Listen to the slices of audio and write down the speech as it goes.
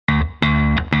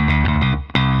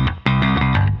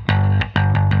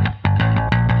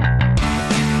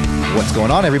What's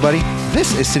going on, everybody?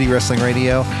 This is City Wrestling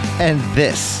Radio, and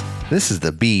this is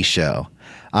the B Show.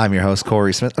 I'm your host,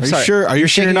 Corey Smith. Are you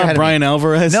sure you're not Brian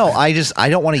Alvarez? No, I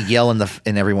don't want to yell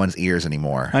in everyone's ears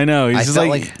anymore. I know. You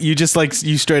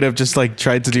straight up just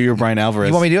tried to do your Brian Alvarez.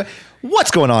 You want me to do it?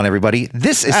 What's going on, everybody?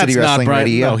 This is City Wrestling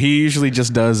Radio. No, he usually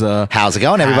just does. How's it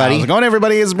going, everybody? How's it going,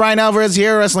 everybody? It's Brian Alvarez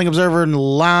here, Wrestling Observer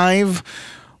Live.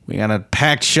 We got a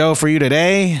packed show for you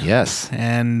today. Yes.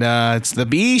 And it's the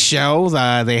B Show.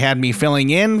 They had me filling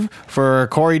in for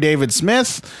Corey David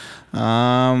Smith.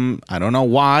 I don't know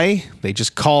why. They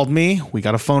just called me. We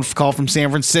got a phone call from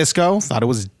San Francisco. Thought it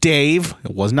was Dave.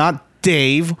 It was not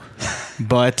Dave.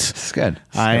 But it's good.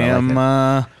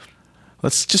 Let's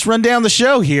just run down the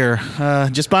show here.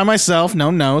 Just by myself. No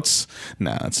notes.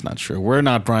 No, that's not true. We're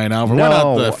not Brian Alvarez. No. We're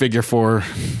not the Figure 4.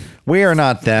 We are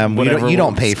not them. You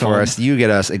don't pay for called. us. You get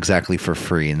us exactly for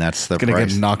free, and that's the Gonna price.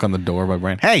 get a knock on the door by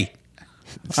Brian. Hey,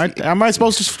 am I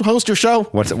supposed to host your show?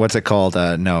 What's it called?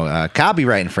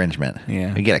 Copyright infringement.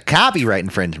 Yeah. You get a copyright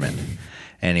infringement.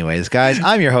 Anyways, guys,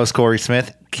 I'm your host, Corey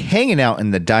Smith, hanging out in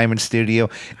the Diamond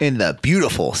Studio in the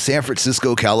beautiful San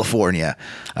Francisco, California,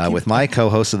 with my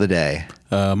co-host of the day.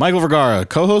 Michael Vergara,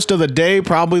 co-host of the day,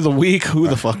 probably the week. Who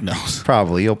the fuck knows?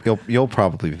 Probably. You'll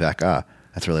probably be back.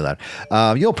 That's really loud.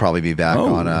 You'll probably be back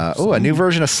on. A new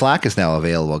version of Slack is now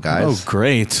available, guys. Oh,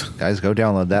 great. Guys, go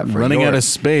download that for Running out of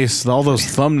space. All those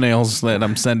thumbnails that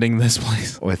I'm sending this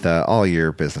place. With all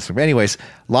your business. Anyways, a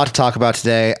lot to talk about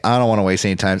today. I don't want to waste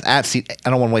any time. I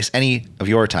don't want to waste any of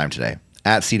your time today.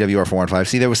 At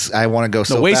CWR415. I want to go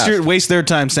fast. Waste their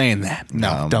time saying that.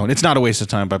 No, don't. It's not a waste of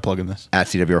time by plugging this. At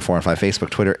CWR415,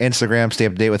 Facebook, Twitter, Instagram. Stay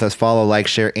up to date with us. Follow, like,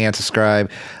 share, and subscribe.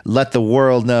 Let the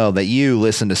world know that you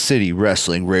listen to City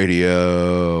Wrestling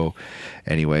Radio.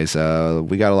 Anyways,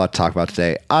 we got a lot to talk about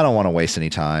today. I don't want to waste any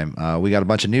time. We got a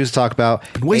bunch of news to talk about.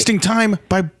 Wasting time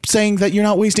by saying that you're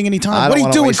not wasting any time. What are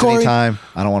you doing, Corey? I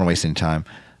don't want to waste any time.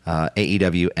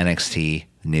 AEW NXT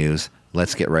news.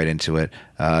 Let's get right into it.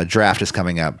 Draft is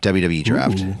coming up. WWE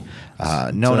draft.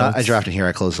 Not I drafted here.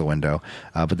 I closed the window.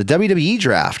 But the WWE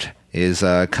draft is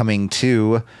coming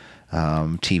to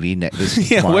TV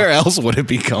this yeah, where else would it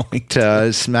be going? To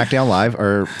SmackDown Live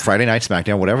or Friday Night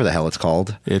SmackDown, whatever the hell it's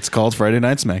called. It's called Friday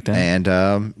Night SmackDown. And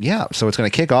so it's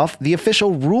going to kick off. The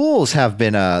official rules have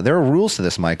been there are rules to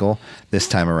this, Michael, this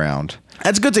time around.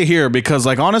 That's good to hear because,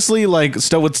 honestly, with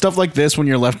stuff like this, when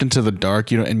you're left into the dark,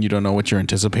 you don't know what you're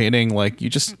anticipating.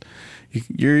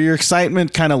 Your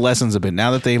excitement kind of lessens a bit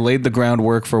now that they laid the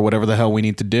groundwork for whatever the hell we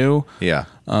need to do. Yeah.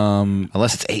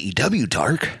 Unless it's AEW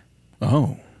dark.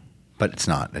 Oh, but it's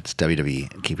not. It's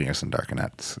WWE keeping us in dark, and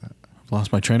that's.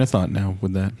 Lost my train of thought now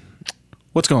with that.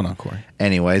 What's going on, Corey?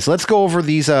 Anyways, let's go over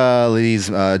these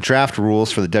draft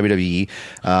rules for the WWE.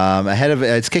 Ahead of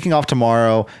it's kicking off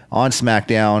tomorrow on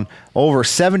SmackDown. Over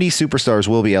 70 superstars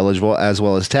will be eligible, as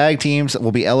well as tag teams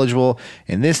will be eligible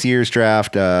in this year's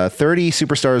draft. 30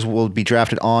 superstars will be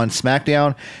drafted on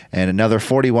SmackDown, and another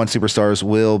 41 superstars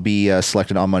will be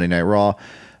selected on Monday Night Raw.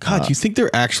 God, you think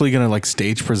they're actually going to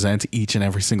stage present each and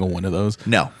every single one of those?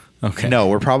 No. Okay. No,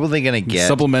 we're probably going to get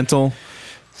supplemental.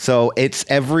 So it's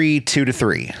every 2 to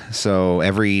 3. So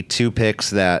every two picks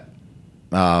that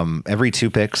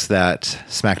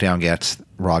SmackDown gets,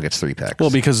 Raw gets 3 picks.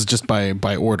 Well, because it's just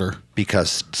by order.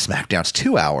 Because SmackDown's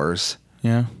 2 hours.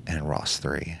 Yeah. And Raw's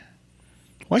 3.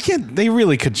 Why can't they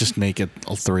really could just make it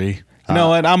a 3? You know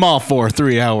what? I'm all for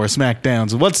 3-hour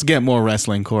SmackDowns. Let's get more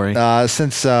wrestling, Corey.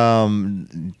 Since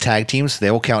tag teams, they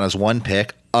will count as 1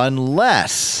 pick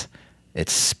unless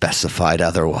it's specified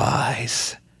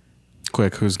otherwise.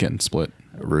 Quick, who's getting split?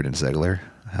 Rude and Ziggler.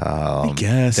 I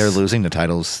guess. They're losing the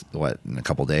titles, in a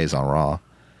couple days on Raw.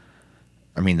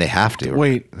 I mean, they have to.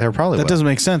 Wait, they're probably that doesn't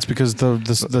make sense because the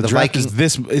draft is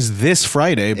this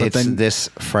Friday, but it's this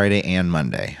Friday and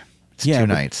Monday. It's 2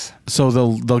 nights. So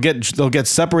they'll get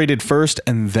separated first,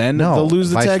 and then they'll lose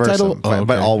the tag title.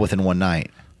 But all within one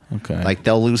night. Okay.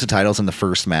 They'll lose the titles in the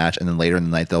first match, and then later in the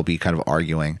night they'll be kind of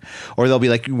arguing, or they'll be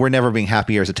like, "We're never being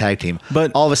happier as a tag team."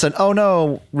 But all of a sudden, oh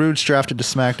no, Rude's drafted to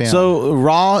SmackDown. So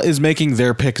Raw is making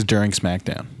their picks during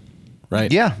SmackDown, right?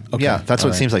 Yeah, okay. Yeah. That's what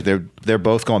it seems like. They're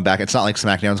both going back. It's not like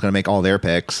SmackDown's going to make all their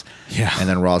picks, and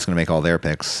then Raw's going to make all their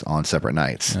picks on separate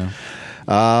nights.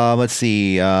 Yeah. Let's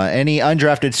see. Any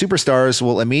undrafted superstars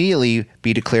will immediately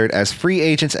be declared as free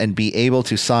agents and be able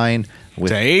to sign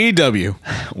with AEW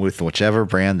with whichever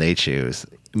brand they choose.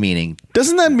 Meaning,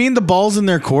 doesn't that mean the ball's in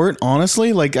their court?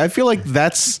 Honestly, I feel like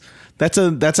that's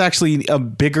actually a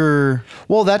bigger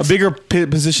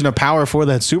position of power for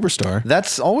that superstar.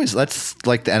 That's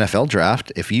like the NFL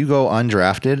draft. If you go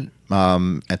undrafted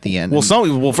at the end,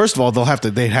 first of all,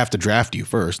 they'd have to draft you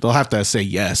first. They'll have to say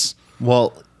yes.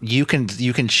 Well, you can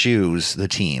choose the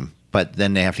team, but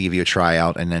then they have to give you a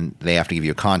tryout, and then they have to give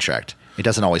you a contract. It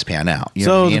doesn't always pan out. You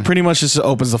know So what I mean? pretty much just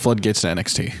opens the floodgates to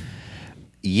NXT.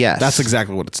 Yes, That's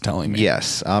exactly what it's telling me.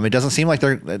 Yes, it doesn't seem like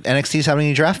NXT's having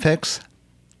any draft picks.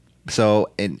 So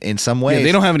in some ways, Yeah,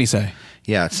 they don't have any say.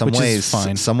 Yeah, in some which is ways,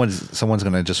 fine. someone's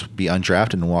going to just be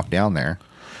undrafted and walk down there.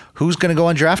 Who's going to go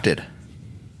undrafted?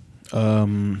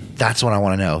 That's what I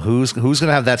want to know. Who's going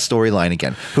to have that storyline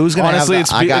again? Who's going to Honestly,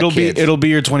 have the, it'll be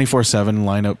your 24/7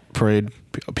 lineup parade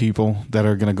people that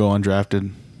are going to go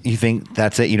undrafted. You think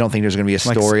that's it? You don't think there's going to be a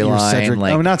Like your storyline? Cedric,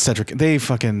 Like, oh, not Cedric. They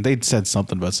said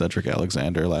something about Cedric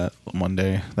Alexander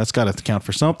Monday. That's got to count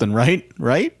for something, right?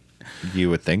 Right? you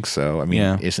would think so. I mean,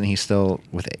 Yeah. isn't he still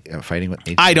with fighting with?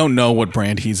 I don't know what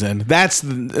brand he's in.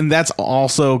 And that's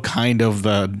also kind of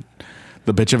the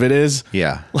bitch of it is.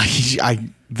 Yeah. Like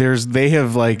there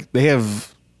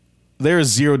is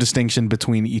zero distinction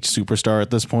between each superstar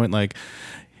at this point. Like,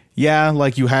 yeah,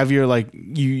 like you have your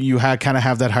you kind of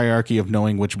have that hierarchy of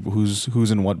knowing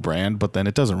who's in what brand, but then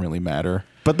it doesn't really matter.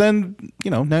 But then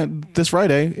this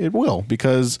Friday it will,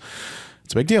 because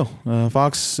it's a big deal.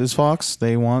 Fox is Fox.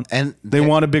 They want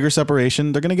a bigger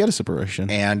separation. They're going to get a separation.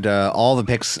 And all the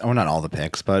picks, or not all the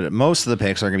picks, but most of the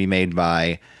picks are going to be made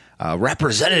by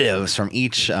representatives from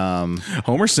each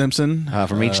Homer Simpson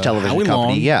from each television Howie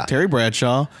company. Long, Yeah. Terry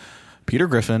Bradshaw, Peter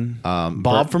Griffin,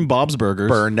 Bob from Bob's Burgers.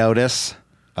 Burn Notice.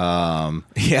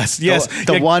 Yes.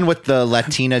 The one with the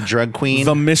Latina drug queen.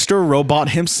 The Mr. Robot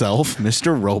himself,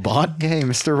 Mr. Robot. Hey,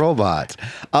 Mr. Robot.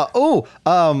 No,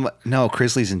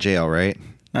 Crisley's in jail, right?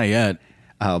 Not yet.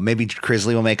 Maybe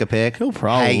Crisley will make a pick. He'll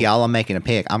probably. Hey, y'all, I'm making a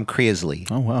pick. I'm Crisley.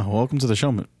 Oh, wow. Welcome to the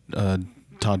show,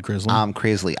 Todd Crisley. I'm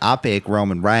Crisley. I pick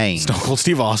Roman Reigns. Stone Cold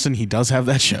Steve Austin. He does have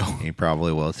that show. He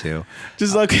probably will too.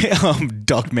 Just like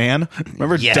Duckman.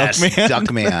 Remember Yes, Duckman?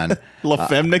 Duckman. La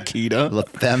Femme Nikita. La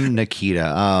Femme Nikita.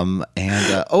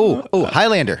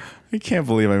 Highlander. I can't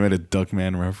believe I made a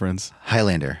Duckman reference.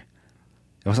 Highlander.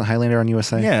 It wasn't Highlander on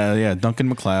USA? Yeah. Duncan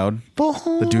MacLeod.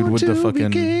 The dude with the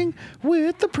fucking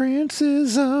with the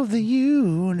princes of the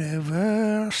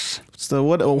universe. So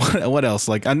what else?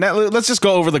 Like, let's just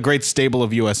go over the great stable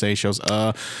of USA shows.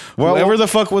 Whoever the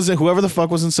fuck was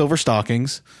in Silver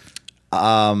Stockings.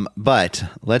 But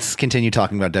let's continue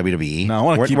talking about WWE. No, I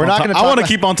want to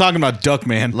keep on talking about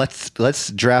Duckman.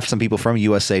 Let's draft some people from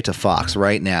USA to Fox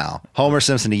right now. Homer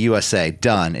Simpson to USA.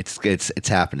 Done. It's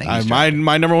happening. My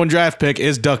number one draft pick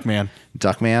is Duckman.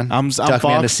 Duckman. I'm Duckman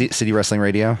Fox. to City Wrestling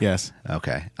Radio. Yes.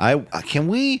 Okay. Can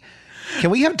we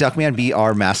have Duckman be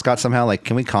our mascot somehow? Like,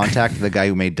 can we contact the guy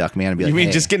who made Duckman and be like, You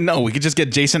mean hey. we could just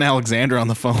get Jason Alexander on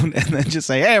the phone and then just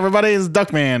say, hey, everybody, it's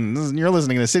Duckman. You're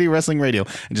listening to City Wrestling Radio,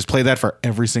 and just play that for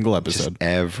every single episode.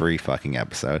 Every fucking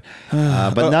episode.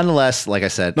 But nonetheless, like I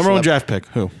said, number one draft pick,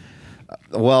 who?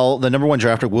 Well, the number one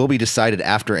draft pick will be decided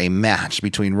after a match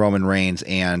between Roman Reigns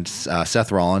and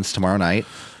Seth Rollins tomorrow night.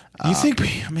 You think,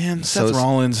 man, Seth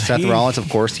Rollins. Seth Rollins, of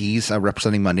course, he's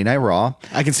representing Monday Night Raw.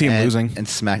 I can see him losing. And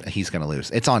he's going to lose.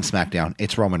 It's on SmackDown.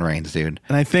 It's Roman Reigns, dude.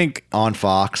 And I think on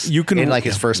Fox. You can in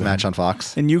his first match on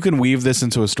Fox. And you can weave this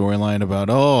into a storyline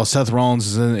about, Seth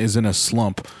Rollins is in a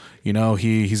slump. You know,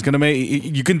 he's gonna make.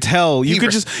 You can tell. You could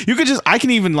just. I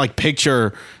can even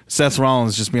picture Seth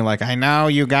Rollins just being like, "I know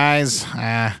you guys.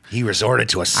 He resorted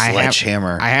to a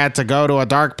sledgehammer. I had to go to a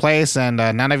dark place, and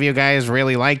none of you guys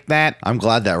really liked that. I'm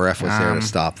glad that ref was there to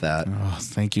stop that. Oh,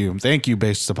 thank you,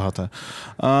 Base Zapata.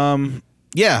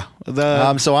 Yeah.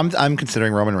 So I'm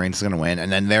considering Roman Reigns is gonna win,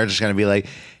 and then they're just gonna be like,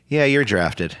 "Yeah, you're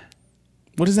drafted."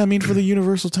 What does that mean for the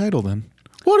Universal title then?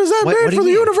 What does that mean for the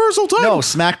Universal title? No,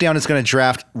 SmackDown is going to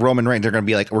draft Roman Reigns. They're going to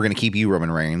be like, we're going to keep you,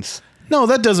 Roman Reigns. No,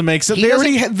 that doesn't make sense. They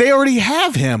already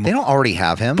have him. They don't already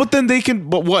have him. But then they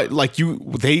can. But what? Like you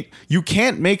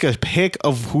can't make a pick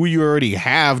of who you already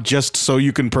have just so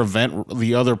you can prevent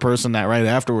the other person that right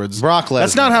afterwards. Brock Lesnar.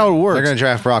 That's not how it works. They're going to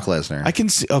draft Brock Lesnar. I can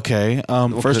see. Okay.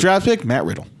 First draft pick, Matt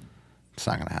Riddle. It's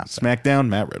not going to happen. SmackDown,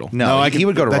 Matt Riddle. No, he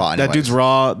would go to Raw. That dude's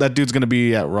Raw. That dude's going to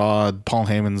be at Raw. Paul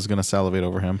Heyman's going to salivate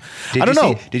over him. I don't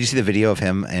know. Did you see the video of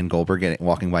him and Goldberg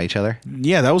walking by each other?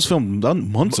 Yeah, that was filmed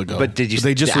months ago. But did you see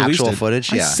they just the actual released it.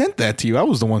 footage? Yeah. I sent that to you. I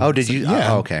was the one. Oh, did you?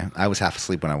 Yeah. Oh, okay. I was half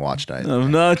asleep when I watched it.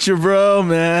 I'm not your bro,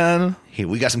 man. Hey,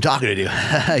 we got some talking to do.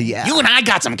 Yeah. You and I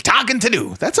got some talking to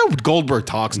do. That's how Goldberg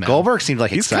talks now. Goldberg seemed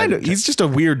like excited. He's just a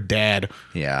weird dad.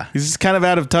 Yeah. He's just kind of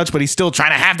out of touch, but he's still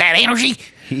trying to have that energy.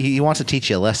 He wants to teach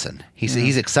you a lesson.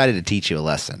 He's excited to teach you a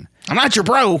lesson. I'm not your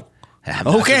bro.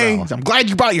 Okay. I'm glad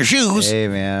you brought your shoes. Hey,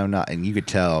 man. I'm not. And you could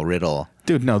tell Riddle.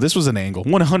 Dude, no, this was an angle.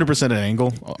 100% an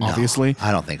angle, obviously. No,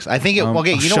 I don't think so. I think it.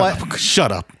 Okay, you know what?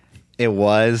 Shut up. It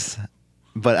was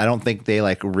but I don't think they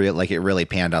like it really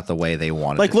panned out the way they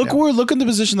wanted. Like, it to. look at the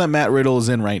position that Matt Riddle is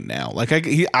in right now. Like,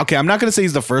 okay, I'm not going to say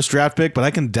he's the first draft pick, but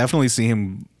I can definitely see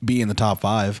him be in the top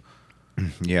 5.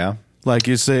 Yeah. Like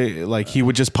you say, like he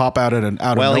would just pop out of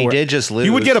Well, nowhere. he did just lose. He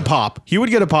would get a pop. He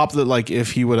would get a pop that like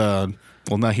if he would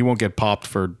well, no, he won't get popped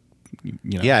for.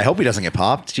 Yeah, I hope he doesn't get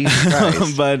popped. Jesus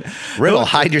Christ. But Riddle,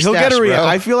 hide your stash, bro.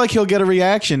 I feel like he'll get a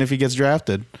reaction if he gets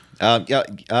drafted. I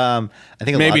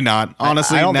think Maybe not.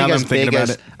 Honestly, I don't now think that as I'm thinking big about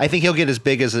as, it. I think he'll get as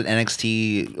big as an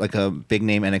NXT, like a big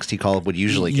name NXT call up would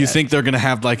usually You get. think they're gonna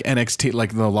have like NXT,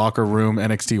 like the locker room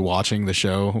NXT watching the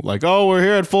show? Like, oh, we're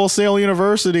here at Full Sail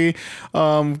University.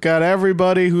 Got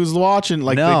everybody who's watching.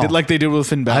 Like No. they did with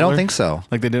Finn Balor. I don't think so.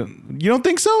 Like they did. You don't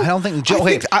think so? I don't think.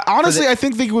 Honestly, I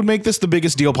think they would make this the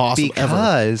biggest deal possible ever.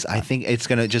 Because I think it's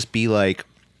gonna just be like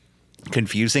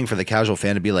confusing for the casual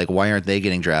fan to be like, why aren't they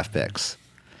getting draft picks?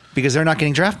 Because they're not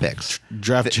getting draft picks.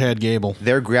 Draft Chad Gable.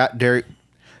 They're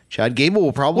Chad Gable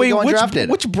will probably go undrafted.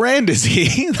 Which brand is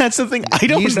he? That's the thing. I don't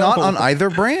know. He's not on either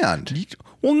brand.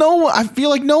 Well, no, I feel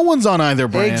like no one's on either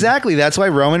brand. Exactly. That's why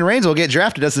Roman Reigns will get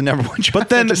drafted as the number 1 draft. But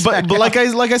then, pick to but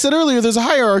SmackDown. like I said earlier, there's a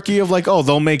hierarchy of like, oh,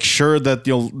 they'll make sure that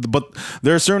you'll. But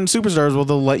there are certain superstars where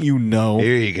they'll let you know.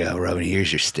 Here you go, Roman.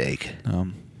 Here's your steak.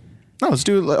 No, let's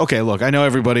do it. Okay, look, I know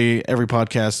every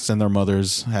podcast and their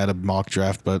mothers had a mock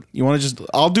draft, but you want to just?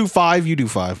 I'll do 5. You do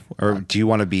 5. Or do you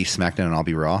want to be SmackDown and I'll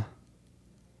be Raw?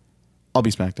 I'll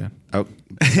be SmackDown. Oh,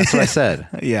 that's what I said.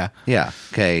 Yeah. Yeah.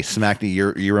 Okay.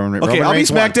 SmackDown. You're Roman. Okay, Roman I'll be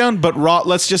Reigns won. SmackDown, but Raw.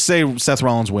 Let's just say Seth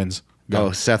Rollins wins. Go.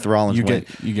 Oh, Seth Rollins. You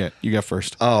win. get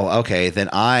first. Oh, okay. Then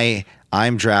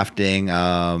I'm drafting.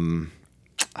 Oh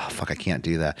fuck, I can't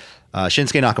do that.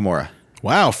 Shinsuke Nakamura,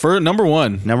 Wow, for number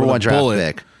 1, number with 1 a draft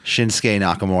bullet. pick. Shinsuke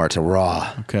Nakamura to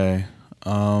Raw. Okay.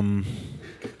 I'll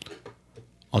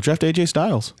draft AJ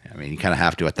Styles. I mean, you kind of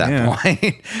have to at that Yeah.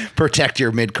 point. Protect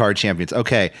your mid card champions.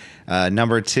 Okay.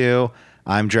 Number 2,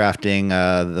 I'm drafting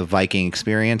the Viking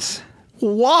Experience.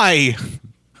 Why?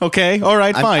 Okay. All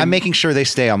right. Fine. I'm making sure they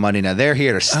stay on Monday night. They're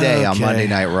here to stay on Okay. Monday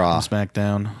Night Raw.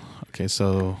 SmackDown. Okay,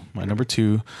 so my number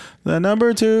 2, the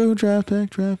number 2 draft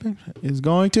pick is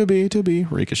going to be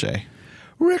Ricochet.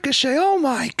 Ricochet, oh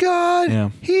my God. Yeah.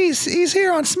 He's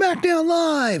here on SmackDown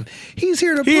Live. He's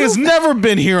here to He has never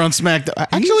been here on SmackDown.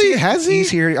 Actually, has he?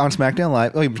 He's here on SmackDown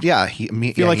Live. Oh, yeah. I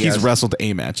feel like he's wrestled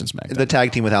a match in SmackDown. the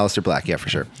tag team with Aleister Black. Yeah, for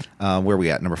sure. Where are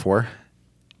we at? Number 4?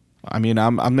 I mean,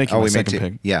 I'm making my we made second 2.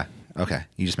 pick. Yeah. Okay.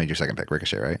 You just made your second pick,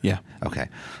 Ricochet, right? Yeah. Okay.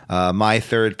 My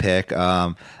third pick,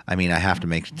 I mean, I have to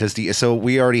make so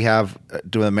we already have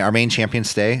do our main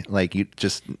champions stay? Like you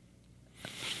just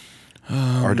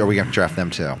or are we gonna draft them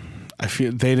too? I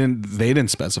feel they didn't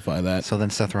specify that. So then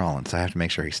Seth Rollins, I have to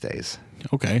make sure he stays.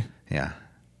 Okay. Yeah.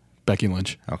 Becky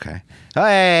Lynch. Okay.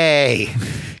 Hey,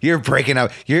 you're breaking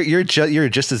up. You're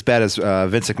just as bad as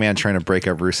Vince McMahon trying to break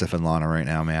up Rusev and Lana right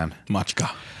now, man. Machka.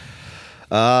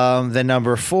 Then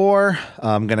number 4,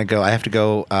 I'm gonna go. I have to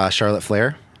go Charlotte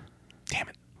Flair. Damn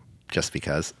it. Just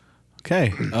because.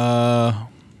 Okay. Let's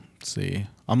see.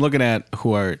 I'm looking at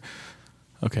who are.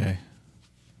 Okay.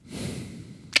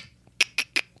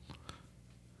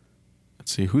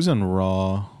 Let's see who's on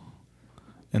Raw.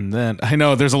 And then I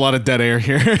know there's a lot of dead air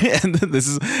here, and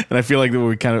I feel like we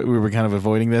were kind of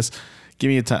avoiding this. Give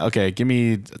me a time. Okay, give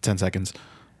me 10 seconds.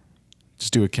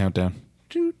 Just do a countdown.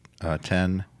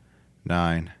 10,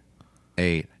 9,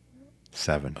 8,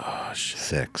 7,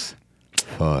 6,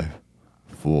 5,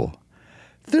 4,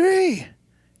 3,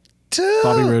 2.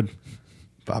 Bobby Roode.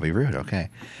 Bobby Roode. Okay.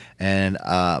 And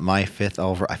my 5th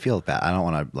over. I feel bad. I don't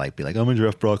want to be like, I'm gonna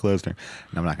draft Brock Lesnar.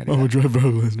 No, I'm not gonna do that. Draft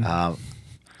Brock Lesnar.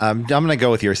 I'm gonna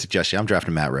go with your suggestion. I'm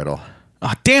drafting Matt Riddle.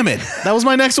 Ah, damn it! That was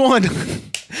my next one.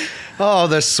 Oh,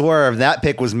 the swerve. That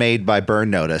pick was made by Burn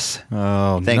Notice.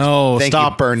 Oh Thank no! you,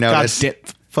 Stop! Burn Notice.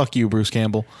 Fuck you, Bruce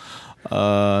Campbell.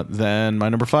 Then my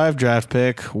number 5 draft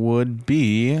pick would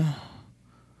be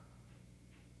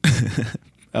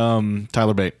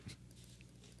Tyler Bate.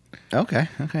 Okay,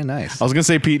 nice. I was gonna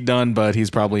say Pete Dunne, but he's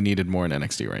probably needed more in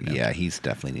NXT right now. Yeah, he's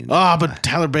definitely needed. But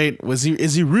Tyler Bate is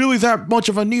he really that much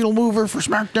of a needle mover for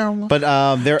SmackDown? But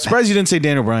Surprised you didn't say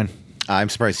Daniel Bryan, I'm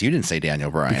surprised you didn't say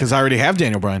Daniel Bryan because I already have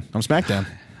Daniel Bryan on SmackDown.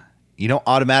 you don't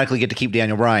automatically get to keep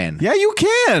Daniel Bryan. Yeah, you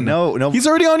can. No. He's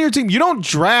already on your team. You don't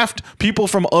draft people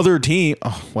from other team.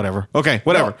 Oh, whatever. Okay,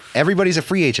 whatever. No, everybody's a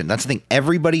free agent. That's the thing.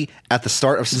 Everybody at the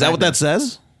start of SmackDown. Is that what that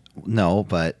says? No,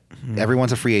 but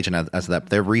everyone's a free agent as that.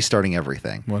 They're restarting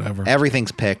everything. Whatever.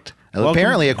 Everything's picked.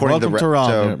 Apparently, according welcome to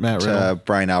Raw, Matt Riddle. to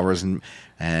Brian Alvarez and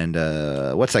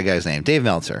what's that guy's name? Dave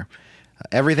Meltzer.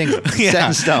 Everything's set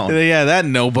in stone. Yeah, that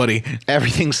nobody.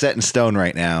 Everything's set in stone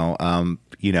right now.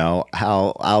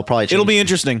 how I'll probably change. It'll be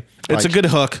interesting. It's a good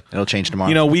hook. It'll change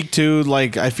tomorrow. Week 2,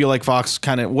 like I feel like Fox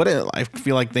I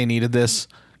feel like they needed this,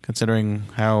 considering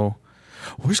how.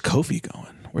 Where's Kofi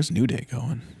going? Where's New Day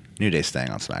going? New Day's staying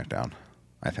on SmackDown,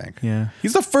 I think. Yeah,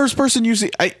 he's the first person you see.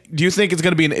 Do you think it's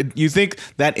going to be? You think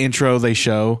that intro they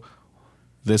show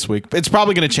this week? It's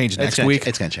probably going to change next week.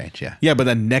 It's going to change. Yeah. Yeah, but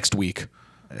then next week.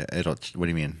 What do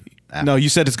you mean? No, you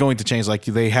said it's going to change. Like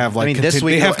they have this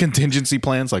week they have contingency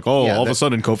plans. Like all of a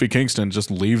sudden Kofi Kingston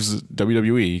just leaves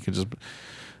WWE. You can just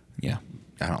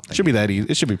I don't think it should be that easy.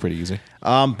 It should be pretty easy.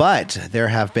 But there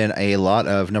have been a lot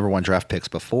of number 1 draft picks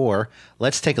before.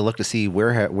 Let's take a look to see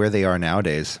where they are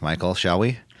nowadays, Michael, shall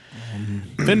we?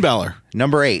 Finn Balor,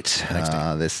 number 8.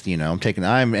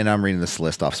 I'm reading this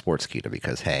list off Sportskeeda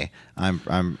because hey, I'm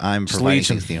providing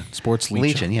Legion. things to you. Sports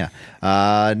Legion, yeah.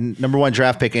 Number 1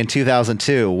 draft pick in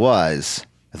 2002 was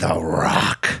The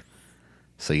Rock.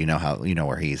 So you know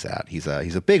where he's at. He's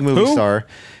a big movie star,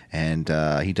 and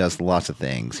he does lots of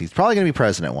things. He's probably going to be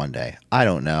president one day. I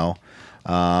don't know.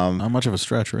 not much of a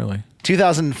stretch, really.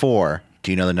 2004.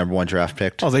 Do you know the number 1 draft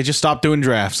pick? Oh, they just stopped doing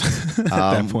drafts at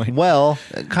that point. Well,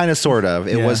 kind of, sort of.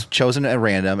 It was chosen at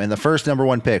random, and the first number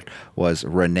 1 pick was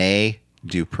Rene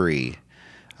Dupree.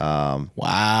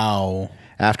 Wow.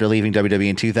 After leaving WWE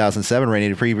in 2007, Rene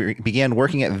Dupree began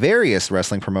working at various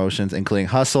wrestling promotions, including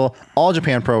Hustle, All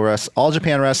Japan All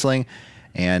Japan Wrestling,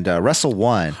 and Wrestle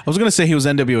One. I was gonna say he was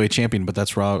NWA champion, but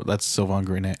that's Sylvain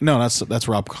Grenet. No, that's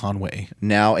Rob Conway.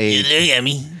 Now age. Look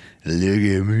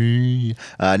at me.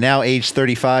 Now age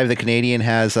 35, the Canadian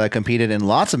has competed in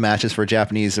lots of matches for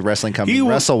Japanese wrestling company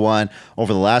Wrestle One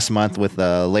over the last month, with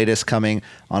the latest coming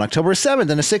on October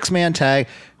 7th in a 6-man tag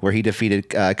where he defeated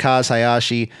Kaz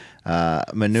Hayashi,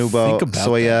 Manubo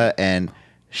Soya, and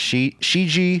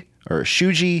Shuji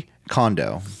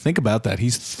Kondo. Think about that.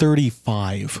 He's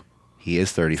 35. He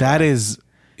is 35. That is,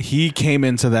 he came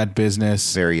into that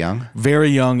business very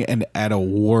young, and at a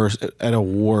worse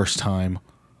time.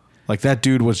 Like that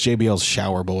dude was JBL's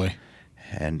shower boy,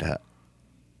 and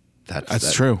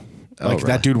that's true. Really?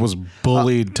 That dude was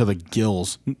bullied to the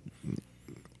gills.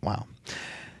 Wow,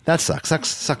 that sucks. That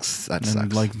sucks.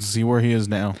 Like, see where he is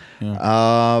now.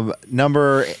 Yeah.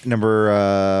 Number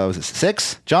was it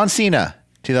 6? John Cena,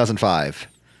 2005.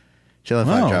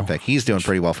 Draft pick. He's doing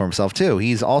pretty well for himself too.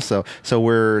 He's also, so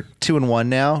we're 2-1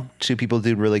 now. 2 people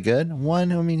did really good.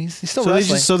 One, I mean, he's still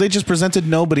wrestling. They just presented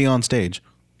nobody on stage.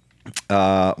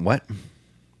 What?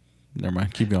 Never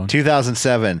mind. Keep going.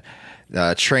 2007,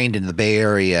 trained in the Bay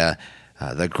Area,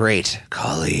 the great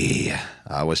Khali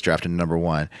was drafted number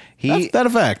 1. That a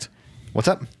fact. What's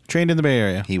up? Trained in the Bay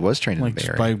Area. He was trained in the Bay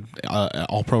Area by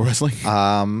All Pro Wrestling.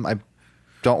 I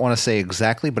don't want to say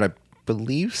exactly, but I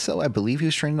believe so. I believe he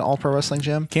was trained in the All Pro Wrestling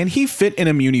gym. Can he fit in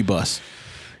a Muni bus?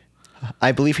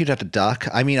 I believe he'd have to duck.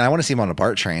 I mean, I want to see him on a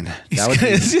BART train.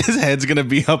 His head's going to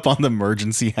be up on the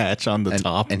emergency hatch on the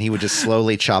top. And he would just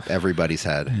slowly chop everybody's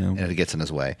head if it gets in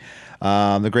his way.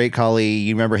 The great Khali,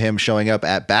 you remember him showing up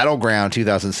at Battleground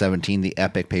 2017, the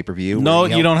epic pay-per-view. No,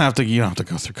 you don't have to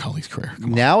go through Khali's career.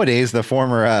 Nowadays, the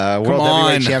former World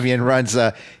Heavyweight Champion runs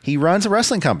a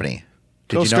wrestling company.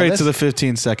 Go straight to the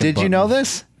 15-second Did you know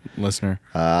this? Listener.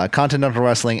 Continental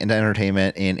Wrestling and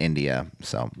Entertainment in India.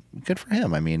 So good for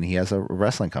him. I mean, he has a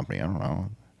wrestling company. I don't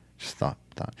know. Just thought.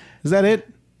 Is that it?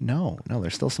 No,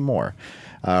 there's still some more.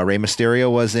 Rey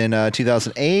Mysterio was in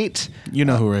 2008. You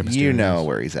know who Rey Mysterio is. You know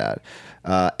where he's at.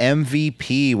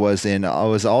 MVP was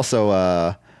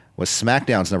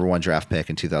SmackDown's number 1 draft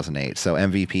pick in 2008. So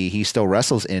MVP, he still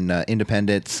wrestles in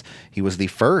Independence. He was the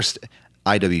first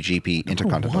IWGP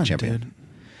Intercontinental Champion. Dude.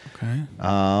 Okay.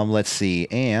 Let's see,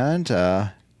 and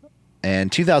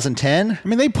 2010. I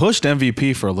mean, they pushed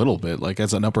MVP for a little bit, like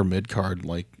as an upper mid card.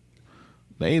 Like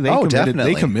they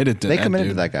definitely they committed to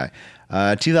that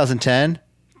guy. 2010.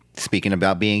 Speaking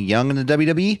about being young in the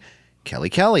WWE,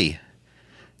 Kelly,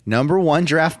 number 1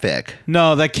 draft pick.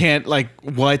 No, that can't. Like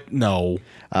what? No.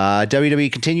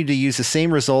 WWE continued to use the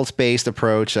same results-based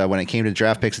approach when it came to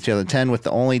draft picks in 2010, with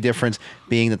the only difference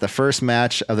being that the first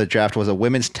match of the draft was a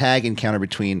women's tag encounter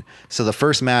between. So the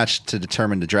first match to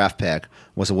determine the draft pick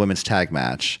was a women's tag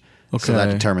match. Okay. So that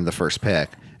determined the first pick.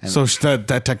 And so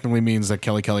that technically means that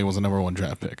Kelly was a number 1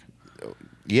 draft pick.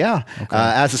 Yeah. Okay.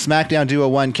 As the SmackDown duo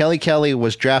won, Kelly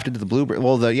was drafted to the Bluebird.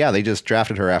 Well, they just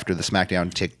drafted her after the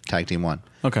SmackDown tag team won.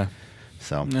 Okay.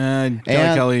 So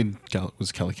Kelly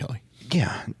was Kelly.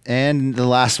 Yeah, and the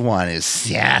last one is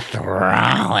Seth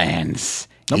Rollins.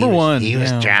 Number 1. He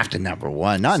was drafted number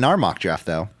 1. Not in our mock draft,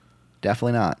 though.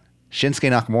 Definitely not.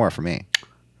 Shinsuke Nakamura for me.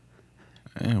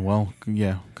 Well,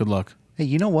 yeah, good luck. Hey,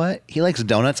 you know what? He likes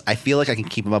donuts. I feel like I can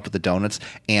keep him up with the donuts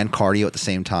and cardio at the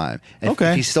same time. And Okay.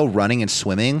 if he's still running and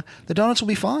swimming, the donuts will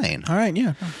be fine. All right,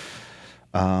 yeah.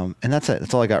 And that's it.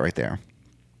 That's all I got right there.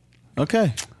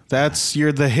 Okay.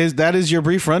 That is your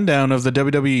brief rundown of the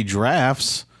WWE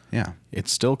drafts. Yeah.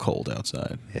 It's still cold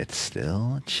outside. It's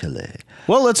still chilly.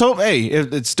 Well, let's hope. Hey,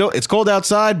 it's cold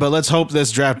outside, but let's hope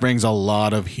this draft brings a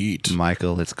lot of heat.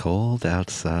 Michael, it's cold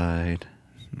outside.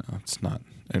 No, it's not.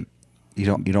 You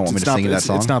don't want me to sing that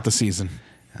song? It's not the season.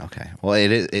 Okay. Well,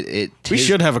 We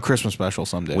should have a Christmas special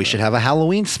someday. We should have a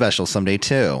Halloween special someday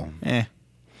too.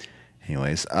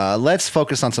 Anyways, let's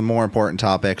focus on some more important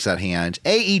topics at hand.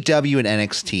 AEW and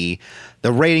NXT.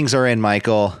 The ratings are in,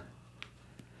 Michael.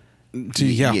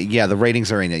 Yeah. The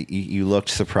ratings are in. You looked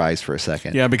surprised for a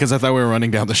second. Yeah, because I thought we were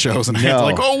running down the shows, and I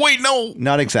was like, oh wait, no.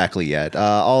 Not exactly yet.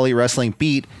 All Elite Wrestling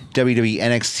beat WWE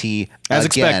NXT As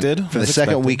again expected. for the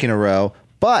second week in a row,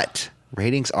 but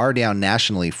ratings are down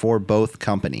nationally for both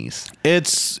companies.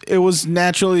 It was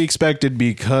naturally expected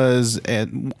because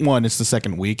one, it's the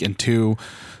second week, and two,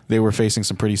 they were facing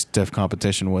some pretty stiff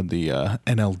competition with the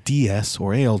NLDS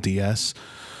or ALDS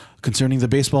concerning the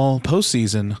baseball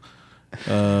postseason.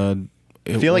 I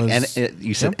feel like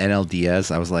you said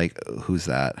NLDS. I was like, who's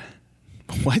that?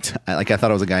 What? I thought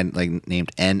it was a guy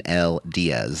named NL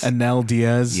Diaz. Anel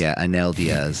Diaz. Yeah, Anel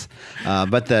Diaz.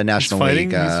 But the National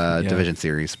League Division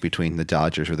Series between the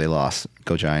Dodgers, where they lost.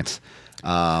 Go Giants.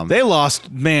 They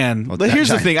lost, man. Well, Here's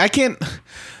the thing. I can't.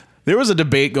 There was a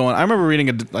debate going. I remember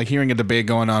hearing a debate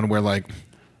going on where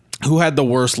who had the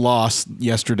worst loss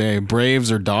yesterday,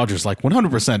 Braves or Dodgers?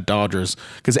 100% Dodgers,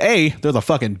 because A, they're the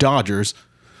fucking Dodgers,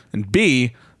 and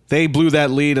B, they blew that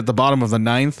lead at the bottom of the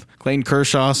ninth. Clayton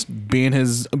Kershaw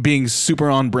being super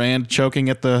on brand, choking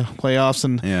at the playoffs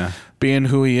and being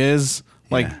who he is.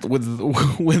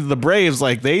 With the Braves,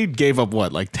 they gave up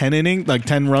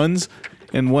 10 runs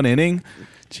in one inning.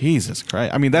 Jesus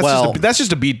Christ! I mean, that's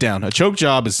just a beatdown. A choke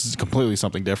job is completely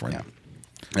something different. Yeah.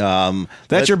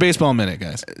 That's your baseball minute,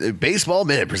 guys. Baseball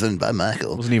minute presented by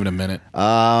Michael. It wasn't even a minute.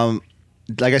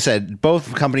 Like I said,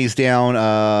 both companies down.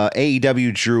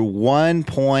 AEW drew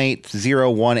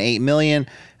 1.018 million,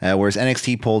 whereas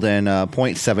NXT pulled in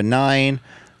 0.79.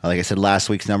 Like I said, last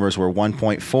week's numbers were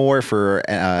 1.4 for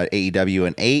AEW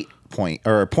and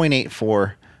 0.84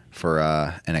 for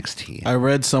NXT. I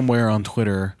read somewhere on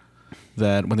Twitter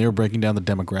that when they were breaking down the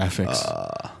demographics,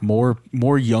 more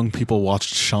young people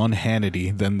watched Sean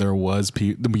Hannity than there was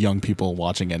young people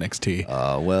watching NXT.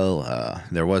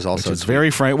 There was also which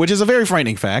is a very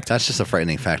frightening fact. That's just a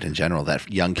frightening fact in general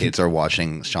that young kids are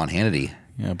watching Sean Hannity.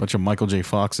 Yeah, a bunch of Michael J.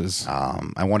 Foxes.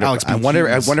 I wonder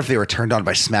if they were turned on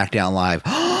by SmackDown Live.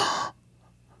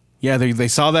 Yeah, they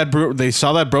saw that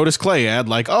Brodus Clay ad.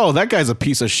 That guy's a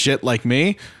piece of shit like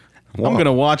me. Whoa. I'm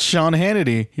gonna watch Sean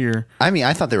Hannity here. I mean,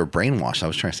 I thought they were brainwashed. I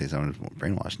was trying to say someone was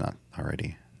brainwashed, not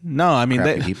already. No, I mean,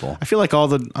 people. I feel like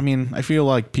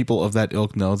people of that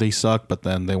ilk know they suck, but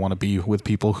then they want to be with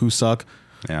people who suck,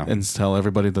 and tell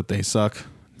everybody that they suck.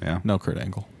 Yeah, no Kurt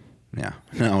Angle. Yeah,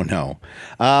 no.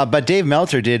 But Dave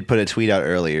Meltzer did put a tweet out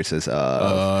earlier. It says,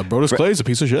 Brodus Clay is a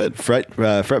piece of shit.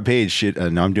 Front page should...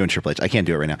 no, I'm doing Triple H. I can't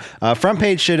do it right now. Front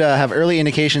page should have early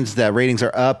indications that ratings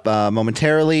are up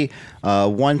momentarily.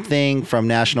 One thing from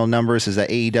national numbers is that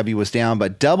AEW was down,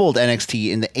 but doubled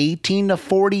NXT in the 18 to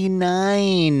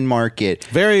 49 market.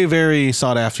 Very, very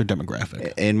sought after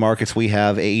demographic. In markets, we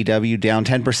have AEW down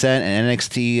 10% and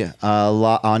NXT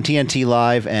on TNT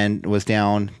Live and was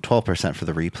down 12% for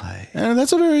the replay. And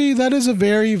that is a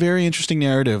very, very interesting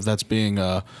narrative that's being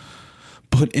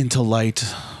put into light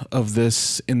of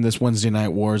this in this Wednesday Night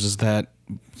Wars, is that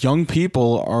young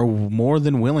people are more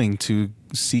than willing to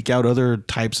seek out other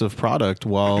types of product,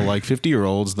 while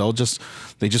 50-year-olds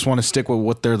they just want to stick with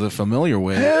what they're familiar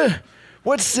with.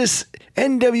 What's this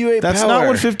NWA That's power? not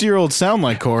what 50-year-olds sound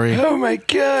like, Corey. Oh my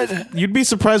god. You'd be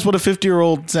surprised what a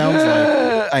 50-year-old sounds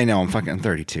like. I know, I'm fucking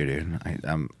 32, dude.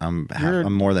 I'm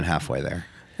more than halfway there.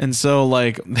 And so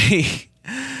I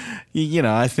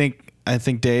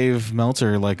think Dave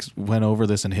Meltzer went over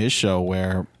this in his show,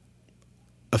 where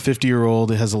a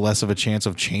 50-year-old has less of a chance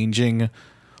of changing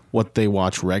what they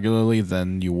watch regularly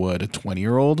than you would a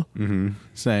 20-year-old. Mm-hmm.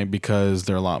 Saying because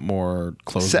they're a lot more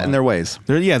set in their ways.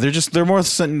 They're more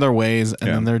set in their ways, and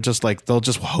then they're just they'll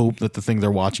just hope that the thing they're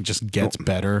watching just gets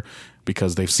better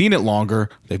because they've seen it longer,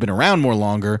 they've been around more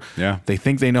longer. Yeah, they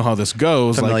think they know how this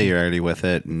goes. Familiarity with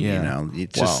it, and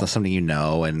it's just something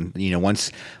and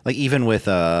once even with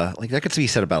that could be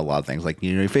said about a lot of things.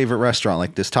 Your favorite restaurant,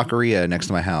 like this taqueria next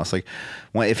to my house.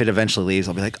 If it eventually leaves,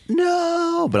 I'll be like,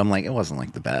 no, but I'm it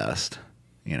wasn't the best,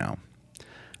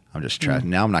 I'm just trying.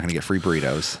 Now I'm not going to get free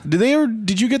burritos.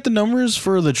 Did you get the numbers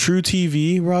for the True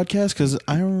TV broadcast? Because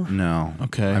No.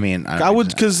 Okay. I mean, I would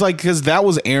because that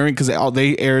was airing because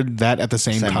they aired that at the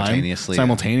same time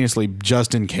simultaneously,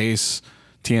 just in case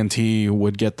TNT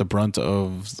would get the brunt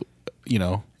of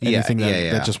anything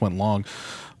that just went long.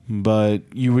 But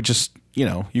you would just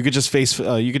you could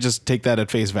just take that at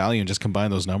face value and just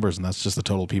combine those numbers, and that's just the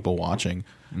total people watching.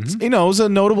 Mm-hmm. It was a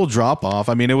notable drop off.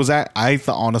 I mean, it was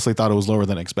honestly thought it was lower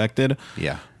than expected.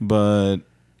 Yeah, but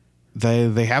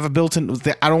they have a built-in.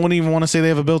 I don't even want to say they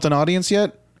have a built-in audience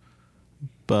yet,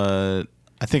 but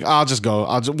I think I'll just go.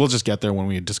 We'll just get there when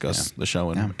we discuss the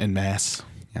show in mass.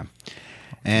 Yeah,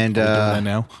 and are we doing that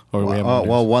now,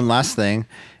 or one last thing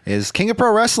is King of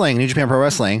Pro Wrestling, New Japan Pro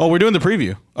Wrestling. Oh, we're doing the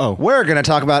preview. Oh, we're going to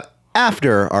talk about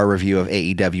after our review of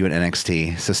AEW and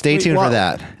NXT. So stay tuned for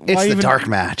that. It's the dark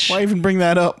match. Why even bring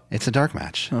that up? It's a dark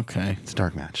match. Okay. It's a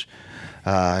dark match.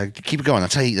 Keep it going.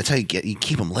 That's how you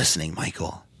keep them listening,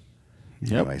 Michael.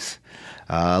 Yep. Anyways,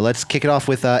 let's kick it off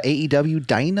with AEW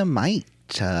Dynamite.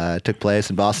 Took place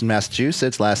in Boston,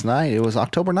 Massachusetts last night. It was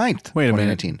October 9th, Wait a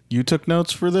 2019. minute. You took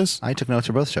notes for this? I took notes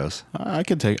for both shows.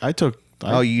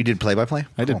 You did play-by-play?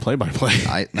 I did play-by-play.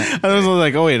 I was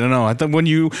like, oh wait, no. I thought when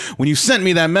you sent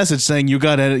me that message saying you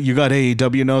got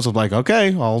AEW notes, I was like, okay,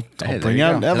 I'll bring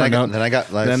out Evernote. Then I got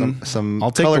some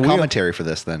color commentary for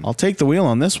this. Then I'll take the wheel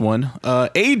on this one.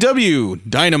 AEW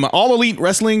Dynamite, All Elite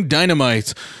Wrestling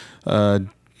Dynamite,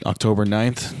 October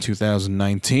 9th,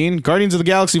 2019. Guardians of the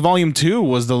Galaxy Volume 2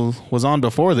 was on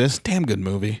before this. Damn good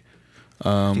movie.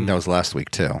 I think that was last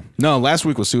week too. No, last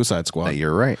week was Suicide Squad.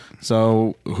 You're right.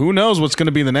 So who knows what's going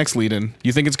to be the next lead-in?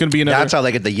 You think it's going to be another? That's how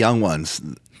they get the young ones.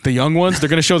 The young ones? They're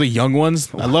going to show the young ones?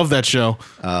 I love that show.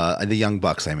 The Young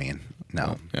Bucks, I mean.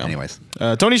 No. Yeah. Anyways.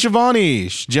 Tony Schiavone,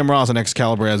 Jim Ross, and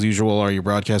Excalibur, as usual, are your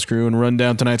broadcast crew and run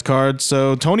down tonight's card.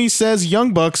 So Tony says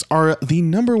Young Bucks are the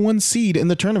number 1 seed in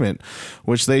the tournament,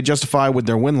 which they justify with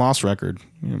their win-loss record.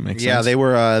 Makes sense. They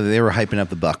were hyping up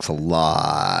the Bucks a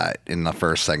lot in the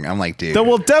first segment. I'm like, dude, they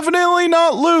will definitely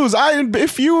not lose.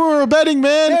 If you were a betting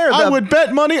man, I would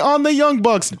bet money on the Young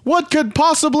Bucks. What could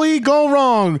possibly go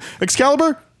wrong?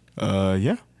 Excalibur?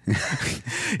 Yeah.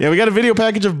 Yeah, we got a video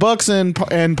package of Bucks and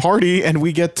Party, and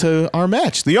we get to our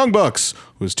match. The Young Bucks,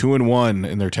 who's 2-1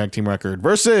 in their tag team record,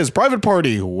 versus Private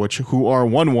Party, who are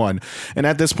 1-1. And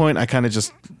at this point, I kind of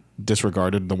just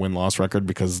disregarded the win-loss record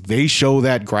because they show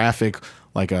that graphic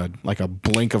like a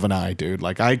blink of an eye, dude.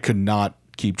 Like I could not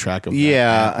keep track of that.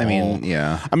 Yeah, I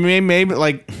mean,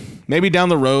 maybe down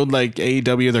the road, like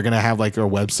AEW, they're gonna have like a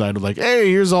website of like, hey,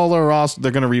 here's all our roster.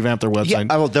 They're gonna revamp their website.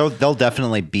 Yeah, they'll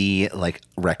definitely be like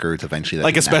records eventually.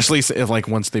 Like especially if like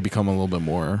once they become a little bit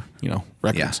more,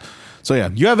 records. Yeah. So yeah,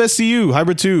 you have SCU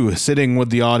Hybrid 2 sitting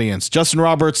with the audience. Justin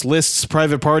Roberts lists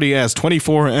Private Party as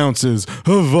 24 ounces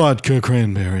of vodka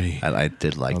cranberry. I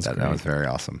did like that. That was very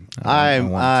awesome.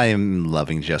 I'm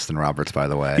loving Justin Roberts, by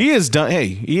the way. He is done. Hey,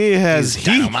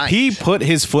 he put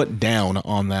his foot down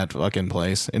on that fucking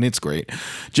place, and it's great.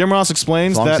 Jim Ross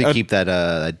explains as long that as he keep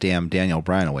that damn Daniel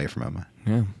Bryan away from him.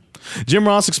 Yeah. Jim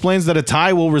Ross explains that a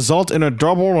tie will result in a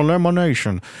double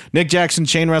elimination. Nick Jackson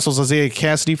chain wrestles Isaiah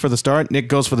Cassidy for the start. Nick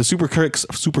goes for the super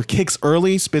kicks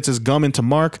early, spits his gum into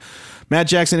Mark. Matt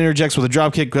Jackson interjects with a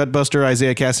dropkick gutbuster.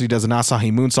 Isaiah Cassidy does an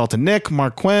Asahi moonsault to Nick.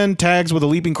 Mark Quinn tags with a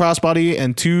leaping crossbody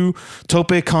and 2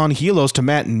 tope con hilos to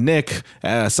Matt and Nick,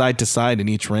 side to side in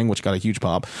each ring, which got a huge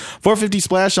pop. 450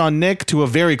 splash on Nick to a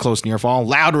very close near fall.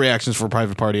 Loud reactions for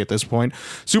Private Party at this point.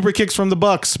 Super kicks from the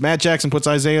Bucks. Matt Jackson puts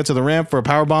Isaiah to the ramp for a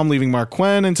powerbomb, leaving Mark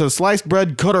Quinn into the sliced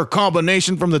bread cutter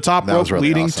combination from the top rope, really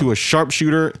leading to a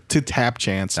sharpshooter to tap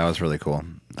chance. That was really cool.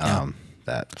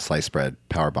 That sliced bread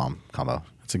powerbomb combo.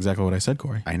 That's exactly what I said,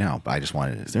 Corey. I know, but I just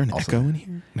wanted to. Is there an echo in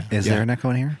here? No. Is there an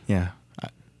echo in here? Yeah.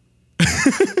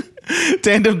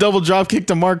 Tandem double drop kick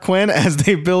to Mark Quinn as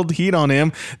they build heat on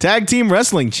him. Tag team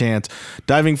wrestling chant.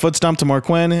 Diving foot stomp to Mark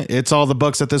Quinn. It's all the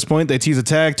Bucks at this point. They tease a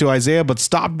tag to Isaiah, but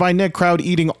stopped by Nick. Crowd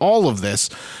eating all of this.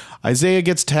 Isaiah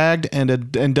gets tagged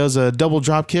and does a double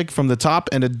drop kick from the top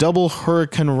and a double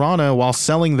Hurricane Rana while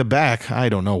selling the back. I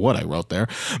don't know what I wrote there.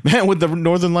 Man with the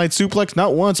Northern Light suplex,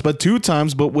 not once, but 2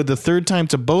 times, but with the 3rd time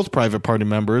to both Private Party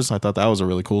members. I thought that was a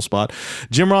really cool spot.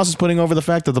 Jim Ross is putting over the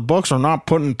fact that the Bucks are not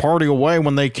putting Party away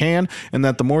when they can, and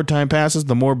that the more time passes,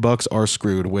 the more Bucks are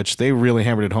screwed, which they really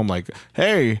hammered it home like,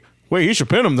 hey, wait, you should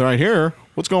pin him right here.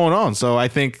 What's going on? So I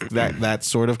think that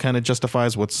sort of kind of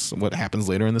justifies what happens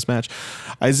later in this match.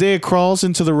 Isaiah crawls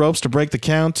into the ropes to break the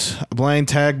count. A blind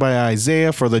tag by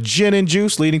Isaiah for the gin and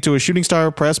juice, leading to a shooting star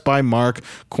press by Mark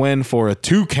Quinn for a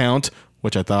 2 count,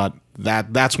 which I thought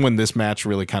that's when this match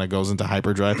really kind of goes into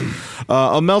hyperdrive.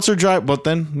 A Meltzer drive, but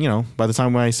then, by the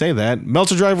time when I say that,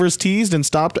 Meltzer driver is teased and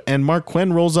stopped, and Mark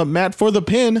Quinn rolls up Matt for the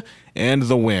pin and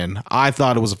the win. I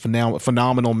thought it was a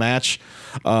phenomenal match.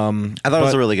 I thought it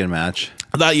was a really good match.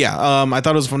 I thought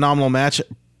it was a phenomenal match.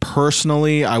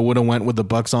 Personally, I would have went with the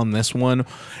Bucks on this one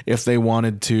if they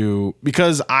wanted to,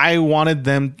 because I wanted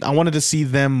to see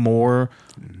them more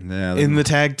in the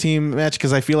tag team match,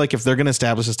 because I feel like if they're going to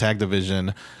establish this tag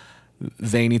division,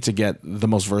 they need to get the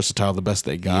most versatile, the best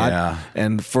they got. Yeah.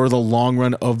 And for the long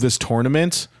run of this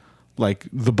tournament, like,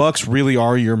 the Bucks really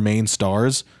are your main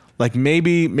stars. Like,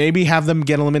 maybe have them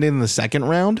get eliminated in the second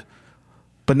round,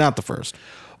 but not the first.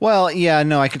 Well, yeah,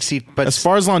 no, I could see, but As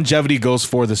far as longevity goes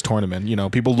for this tournament,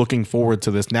 people looking forward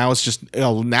to this. Now it's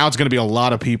going to be a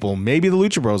lot of people. Maybe the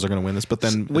Lucha Bros are going to win this, but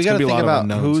then we got to be a think lot about of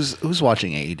unknowns. who's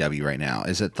watching AEW right now.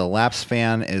 Is it the lapsed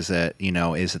fan? Is it the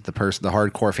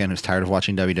hardcore fan who's tired of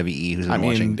watching WWE? Who's been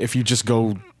watching? If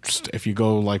you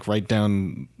go like right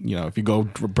down, if you go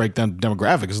break down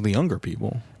demographics, it's the younger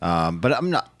people. But I'm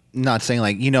not saying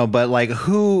but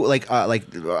who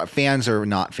fans or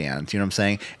not fans, you know what I'm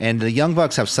saying? And the Young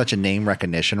Bucks have such a name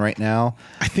recognition right now.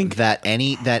 I think that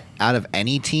out of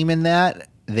any team in that,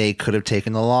 they could have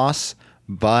taken the loss,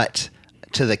 but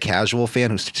to the casual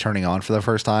fan who's turning on for the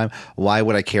first time, why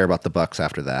would I care about the Bucks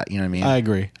after that? You know what I mean? I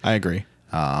agree.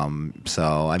 So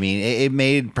I mean, it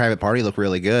made Private Party look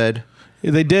really good.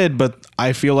 They did, but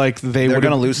I feel like they're going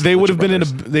to lose. They would have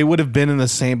been in the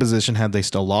same position had they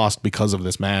still lost because of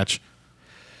this match.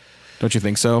 Don't you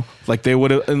think so? Like, they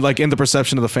would have, like, in the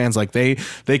perception of the fans, like they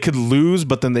could lose,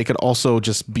 but then they could also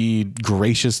just be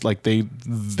gracious. Like they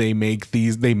made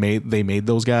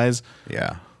those guys.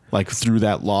 Yeah. Like, through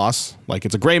that loss, like,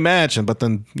 it's a great match, but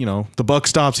then the buck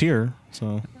stops here,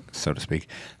 so to speak.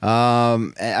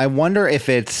 I wonder if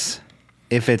it's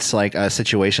like a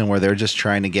situation where they're just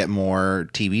trying to get more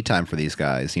TV time for these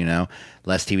guys,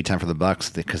 less TV time for the Bucks,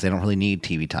 because they don't really need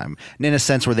TV time. And in a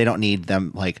sense where they don't need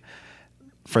them, like,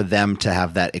 for them to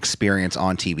have that experience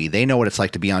on TV. They know what it's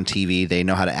like to be on TV. They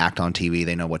know how to act on TV.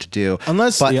 They know what to do.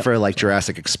 For like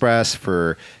Jurassic Express,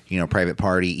 for, Private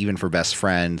Party, even for Best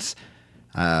Friends,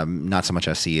 not so much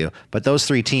SCU, but those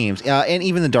three teams, and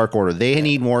even the Dark Order, they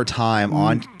need more time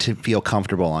on to feel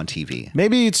comfortable on TV.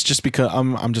 Maybe it's just because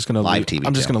I'm just gonna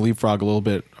leapfrog a little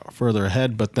bit further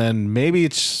ahead, but then maybe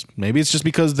it's just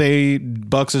because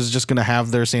Bucks is just gonna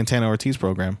have their Santana Ortiz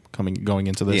program going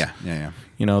into this. Yeah.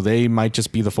 They might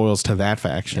just be the foils to that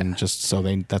faction, just so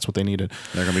that's what they needed.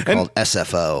 They're gonna be called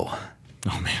SFO.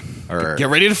 Oh man, or get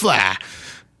ready to fly.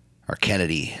 Or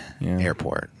Kennedy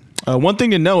Airport. One thing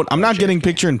to note, I'm not getting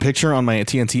picture-in-picture on my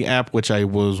TNT app, which I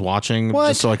was watching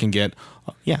just so I can get,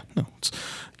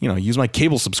 use my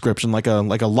cable subscription like a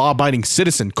law-abiding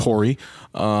citizen, Corey.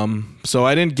 So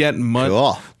I didn't get much.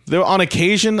 Cool. There, on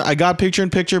occasion, I got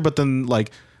picture-in-picture, but then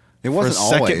it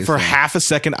wasn't always. For half a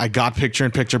second, I got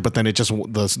picture-in-picture, but then it just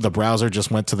the browser just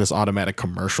went to this automatic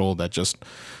commercial that just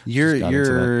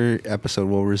your episode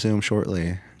will resume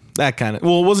shortly. That kind of, it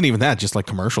wasn't even that, just like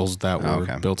commercials that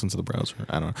were built into the browser.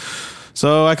 I don't know.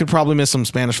 So I could probably miss some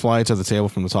Spanish fly to the table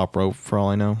from the top rope for all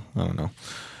I know. I don't know.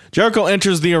 Jericho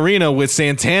enters the arena with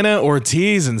Santana,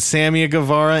 Ortiz, and Sammy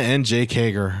Guevara and Jake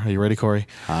Hager. Are you ready, Corey?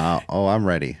 I'm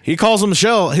ready. He calls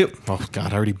himself, oh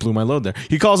God, I already blew my load there.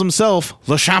 He calls himself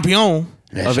Le Champion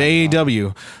of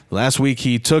AEW. Last week,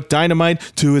 he took Dynamite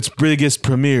to its biggest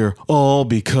premiere, all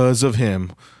because of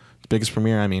him. Biggest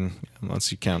premiere, I mean,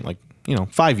 unless you count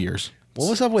 5 years. What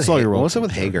was up with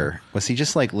Hager? Was he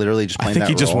just literally just playing that role? I think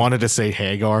he just wanted to say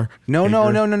Hagar. No.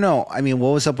 I mean, what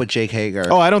was up with Jake Hager?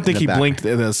 Oh, I don't think he blinked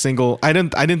a single. I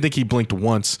didn't think he blinked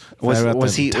once.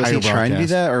 Was he trying to do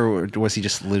that, or was he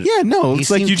just? Yeah, no. It's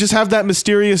like you just have that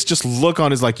mysterious just look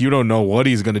on his, you don't know what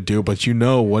he's gonna do, but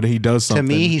what he does something.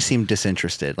 To me, he seemed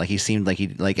disinterested. He seemed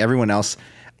like everyone else.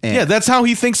 Yeah, that's how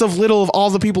he thinks of little of all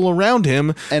the people around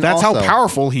him. And that's how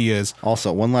powerful he is.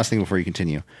 Also, one last thing before you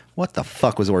continue. What the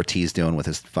fuck was Ortiz doing with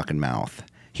his fucking mouth?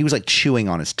 He was chewing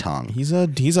on his tongue. He's a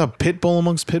pit bull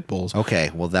amongst pit bulls. Okay,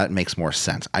 well that makes more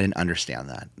sense. I didn't understand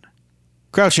that.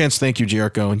 Crowd chants thank you,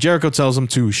 Jericho, and Jericho tells them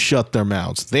to shut their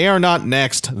mouths. They are not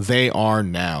next, they are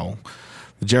now.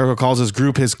 Jericho calls his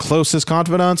group his closest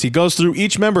confidants. He goes through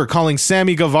each member, calling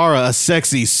Sammy Guevara a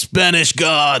sexy Spanish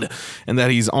god, and that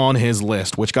he's on his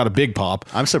list, which got a big pop.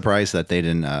 I'm surprised that they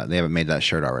didn't. They haven't made that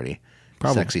shirt already.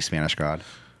 Probably. Sexy Spanish god.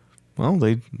 Well,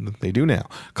 they do now.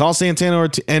 Call Santana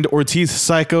and Ortiz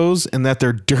psychos, and that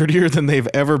they're dirtier than they've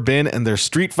ever been, and they're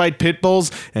street fight pit bulls,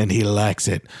 and he likes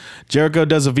it. Jericho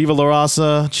does a Viva La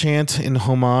Raza chant in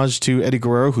homage to Eddie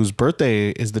Guerrero, whose birthday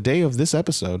is the day of this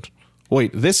episode.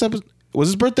 Wait, this episode. Was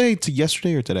his birthday to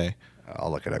yesterday or today? I'll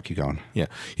look it up. Keep going. Yeah,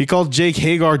 he called Jake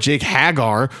Hagar Jake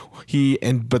Hagar.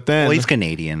 But then Well, he's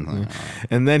Canadian.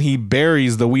 and then he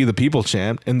buries the We the People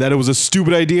chant, and that it was a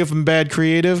stupid idea from bad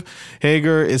creative.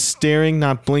 Hagar is staring,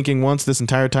 not blinking once this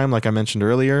entire time, like I mentioned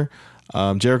earlier.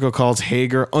 Jericho calls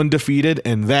Hagar undefeated,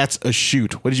 and that's a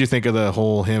shoot. What did you think of the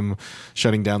whole him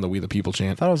shutting down the We the People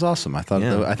chant? I thought it was awesome. I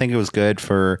Yeah. think it was good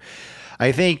for.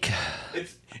 I think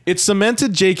It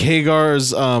cemented Jake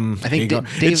Hagar's. think Hagar.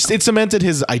 Dave- It cemented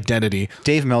his identity.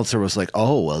 Dave Meltzer was like,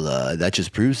 "Oh well, that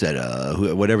just proves that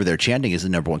whatever they're chanting is the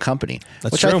number one company."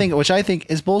 That's which true. Which I think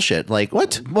is bullshit. Like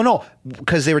What? Well, no,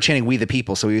 because they were chanting "We the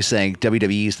People," so he was saying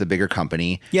WWE is the bigger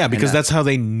company. Yeah, because And, that's how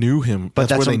they knew him. That's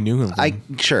where what- they knew him.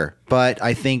 Sure, but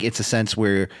I think it's a sense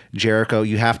where Jericho,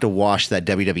 you have to wash that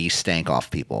WWE stank off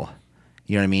people.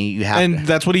 You know what I mean? You have and to.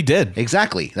 that's what he did.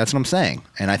 Exactly. That's what I'm saying,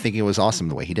 and I think it was awesome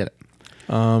the way he did it.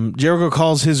 Jericho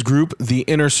calls his group the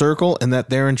Inner Circle and that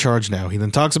they're in charge now. He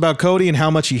then talks about Cody and how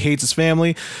much he hates his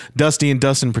family, Dusty and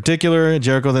Dust in particular.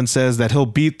 Jericho then says that he'll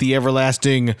beat the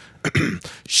everlasting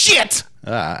shit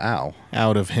Ow.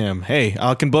 out of him. Hey,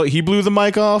 I can blow. He blew the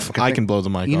mic off. I can blow the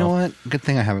mic off. You know what? Good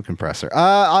thing I have a compressor.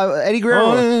 Eddie Guerrero.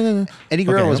 Oh, Eddie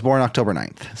Guerrero okay, was yep. born October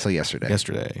 9th, so yesterday.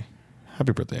 Yesterday,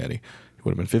 happy birthday, Eddie. He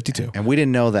would have been 52. And we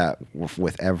didn't know that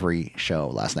with every show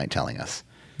last night telling us.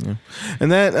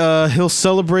 And that he'll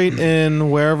celebrate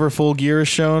in wherever Full Gear is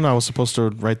shown. I was supposed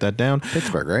to write that down.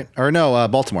 Pittsburgh, right? Or no,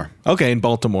 Baltimore. Okay, in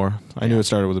Baltimore. I knew it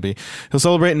started with a B. He'll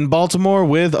celebrate in Baltimore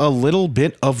with a little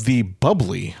bit of the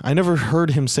bubbly. I never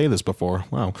heard him say this before.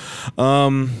 Wow.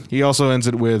 He also ends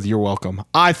it with "You're welcome."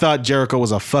 I thought Jericho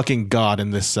was a fucking god in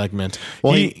this segment.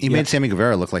 Well, he made Sammy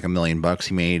Guevara look like $1 million.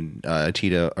 He made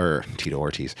Tito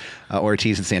Ortiz,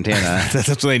 Ortiz and Santana. That's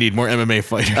what they need, more MMA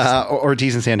fighters.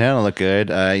 Ortiz and Santana look good.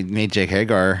 He made Jake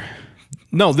Hagar.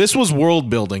 No, this was world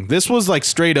building. This was like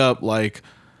straight up like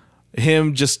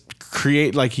him just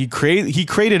he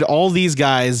created all these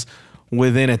guys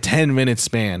within a 10-minute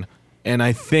span. And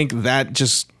I think that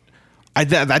just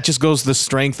goes to the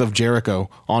strength of Jericho,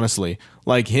 honestly.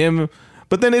 Like him,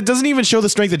 but then it doesn't even show the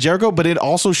strength of Jericho, but it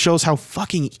also shows how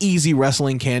fucking easy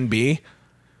wrestling can be.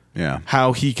 Yeah.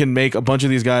 How he can make a bunch of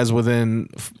these guys within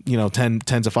 10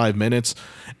 to 5 minutes,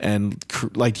 and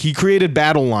he created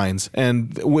battle lines,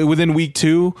 and within week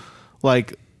 2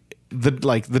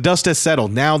 the dust has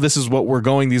settled. Now this is what we're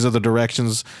going, these are the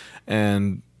directions.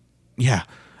 And yeah,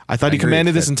 I thought he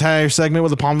commanded this entire segment with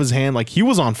the palm of his hand. Like he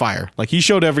was on fire. Like he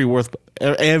showed every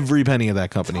penny of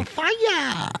that company. Fire.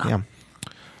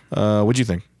 Yeah. What'd you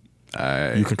think?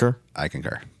 You concur? I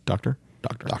concur. Doctor.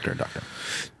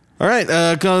 All right,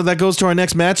 that goes to our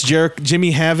next match: Jimmy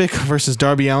Havoc versus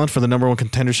Darby Allin for the #1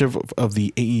 contendership of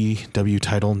the AEW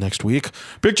title next week.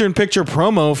 Picture-in-picture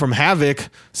promo from Havoc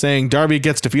saying Darby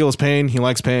gets to feel his pain. He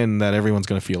likes pain, and that everyone's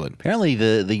going to feel it. Apparently,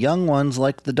 the young ones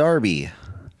like the Darby.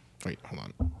 Wait,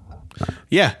 hold on.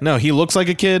 Yeah, no, he looks like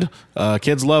a kid.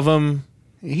 Kids love him.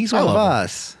 He's one of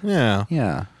us. Yeah.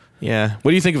 Yeah.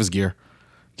 What do you think of his gear?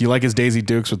 Do you like his Daisy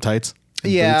Dukes with tights?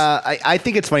 Yeah, I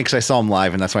think it's funny because I saw him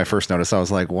live, and that's when I first noticed. I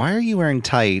was like, "Why are you wearing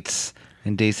tights?"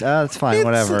 And Daisy, it's fine,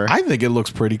 whatever. I think it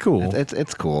looks pretty cool.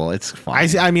 It's cool. It's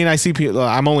fine. I see people.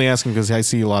 I'm only asking because I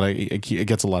see a lot of it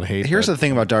gets a lot of hate. Here's the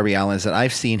thing about Darby Allin is that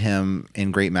I've seen him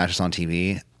in great matches on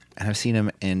TV, and I've seen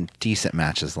him in decent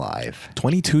matches live.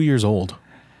 22 years old.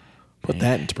 Put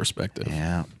that into perspective.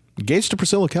 Yeah, Engaged to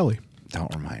Priscilla Kelly.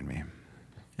 don't remind me.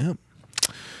 Yep.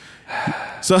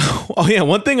 So,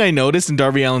 one thing I noticed in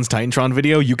Darby Allin's Titantron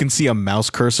video, you can see a mouse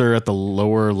cursor at the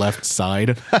lower left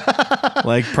side.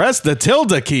 Like, press the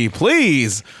tilde key,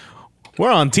 please.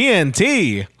 We're on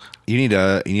TNT. You need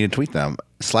to tweet them.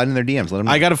 Slide in their DMs. Let them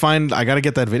know. I gotta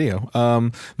get that video.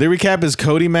 They recap his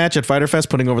Cody match at Fyter Fest,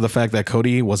 putting over the fact that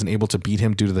Cody wasn't able to beat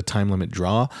him due to the time limit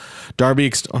draw. Darby,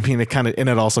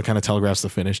 it also kind of telegraphs the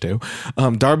finish too.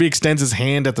 Darby extends his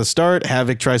hand at the start.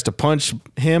 Havoc tries to punch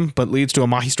him, but leads to a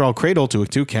magistral cradle to a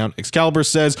 2 count. Excalibur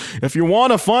says, "If you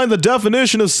want to find the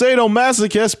definition of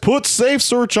sadomasochist, put safe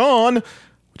search on."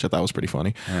 Which I thought was pretty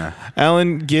funny. Yeah.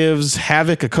 Allen gives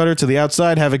Havoc a cutter to the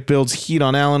outside. Havoc builds heat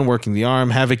on Allen, working the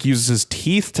arm. Havoc uses his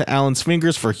teeth to Allen's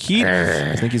fingers for heat.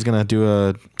 I think he's going to do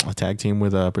a tag team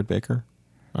with Britt Baker.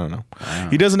 I don't know. Wow.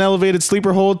 He does an elevated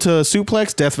sleeper hold to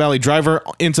suplex. Death Valley Driver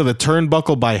into the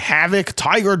turnbuckle by Havoc.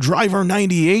 Tiger Driver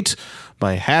 98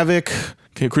 by Havoc.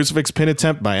 Crucifix pin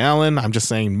attempt by Allen. I'm just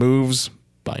saying moves.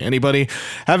 by anybody.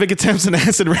 Havoc attempts an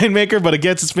acid rainmaker, but it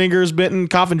gets his fingers bitten.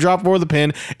 Coffin drop for the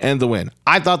pin and the win.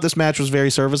 I thought this match was very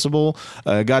serviceable.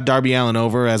 Got Darby Allin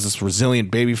over as this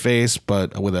resilient babyface,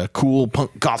 but with a cool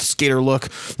punk goth skater look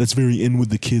that's very in with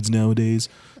the kids nowadays.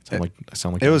 I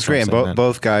sound like it was great. And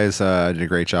both guys did a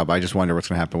great job. I just wonder what's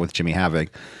going to happen with Jimmy Havoc.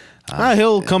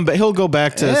 He'll come back. He'll go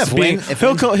back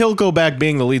to he'll go back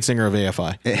being the lead singer of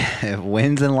AFI. If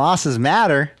wins and losses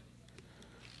matter,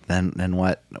 then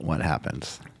what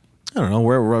happens? I don't know.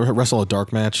 Wrestle a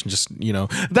dark match, and just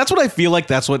that's what I feel like.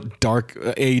 That's what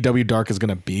AEW Dark is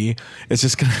gonna be. It's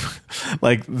just gonna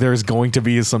like there's going to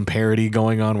be some parody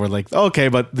going on where like okay,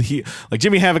 but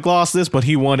Jimmy Havoc lost this, but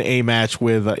he won a match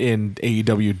in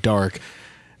AEW Dark.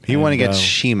 He won against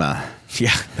Shima.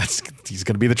 Yeah, he's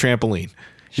gonna be the trampoline.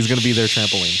 He's gonna be their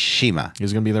trampoline. Shima.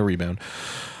 He's gonna be their rebound.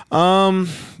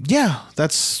 Yeah,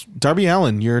 that's Darby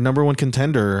Allin, your number one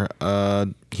contender.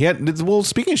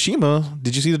 Speaking of Shima,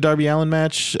 did you see the Darby Allin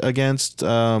match against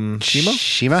Shima?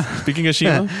 Speaking of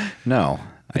Shima, no,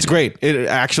 it's great. It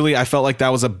actually, I felt like that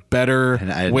was a better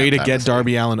way to get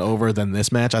Darby Allin over than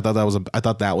this match. I thought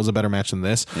that was a better match than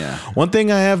this. Yeah. One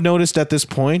thing I have noticed at this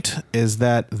point is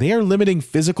that they are limiting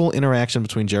physical interaction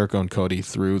between Jericho and Cody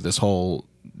through this whole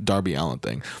Darby Allin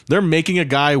thing. They're making a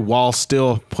guy while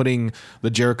still putting the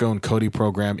Jericho and Cody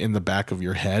program in the back of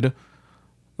your head.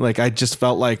 Like I just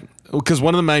felt like because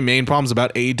one of my main problems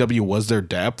about AEW was their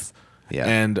depth. Yeah.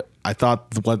 And I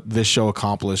thought what this show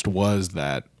accomplished was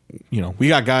that we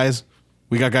got guys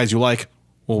you like.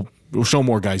 We'll show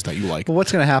more guys that you like. Well,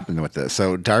 what's going to happen with this?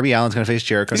 So Darby Allin's going to face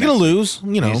Jericho. He's going to lose.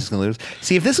 He's going to lose.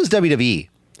 See, if this was WWE,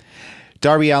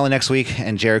 Darby Allin next week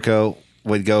and Jericho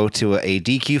would go to a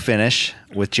DQ finish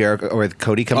with Jericho or with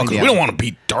Cody coming down. We don't want to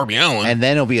beat Darby Allin. And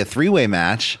then it'll be a 3-way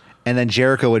match, and then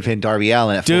Jericho would pin Darby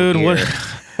Allin at Dude,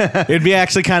 it'd be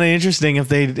actually kind of interesting if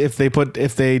they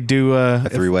do a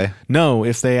 3-way.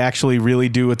 If they actually really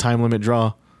do a time limit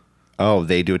draw. Oh,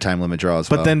 they do a time limit draw as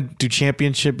well. But then do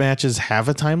championship matches have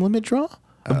a time limit draw?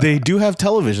 They do have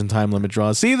television time limit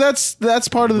draws. See, that's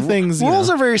part of the things.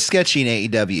 Rules are very sketchy in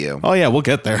AEW. Oh yeah, we'll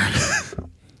get there.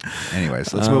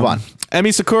 Anyways, let's move on.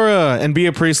 Emi Sakura and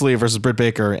Bea Priestley versus Britt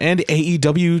Baker and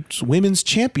AEW's women's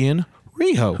champion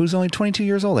Riho, who's only 22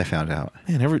 years old. I found out.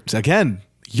 Man, again,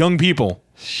 young people.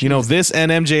 This and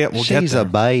MJ. She's a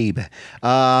babe.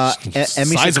 Emi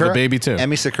Size Sakura, of a baby too.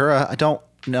 Emi Sakura. I don't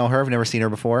know her. I've never seen her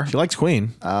before. She likes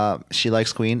Queen. She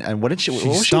likes Queen. And what was she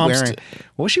wearing?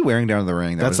 What was she wearing down in the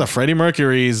ring? That's a Freddie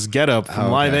Mercury's getup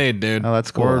from Live Aid, dude. Oh, that's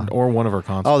cool. Or one of her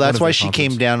concerts. Oh, that's why she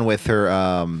came down with her.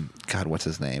 God, what's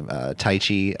his name? Tai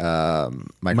Chi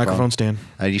microphone stand.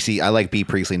 You see, I like Bea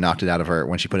Priestley knocked it out of her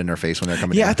when she put it in her face when they're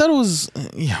coming. Yeah, down. I thought it was.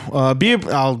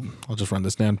 I'll just run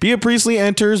this down. Bea Priestley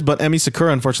enters, but Emi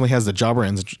Sakura unfortunately has the jobber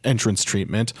entrance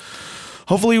treatment.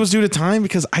 Hopefully it was due to time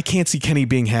because I can't see Kenny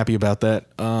being happy about that.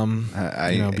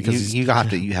 Because you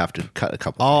have to cut a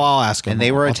couple. I'll ask him. And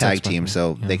they were a tag team,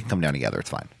 so they can come down together. It's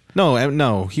fine. No.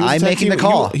 He was I'm making the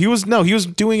call. He was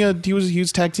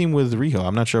tag team with Riho.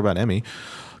 I'm not sure about Emi.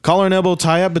 Collar and elbow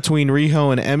tie up between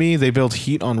Riho and Emi. They build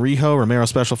heat on Riho. Romero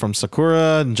special from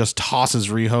Sakura and just tosses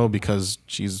Riho because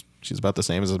she's about the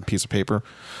same as a piece of paper.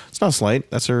 It's not a slight.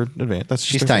 That's her advantage.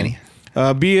 She's tiny.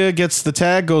 Bea gets the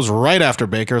tag, goes right after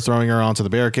Baker, throwing her onto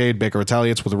the barricade. Baker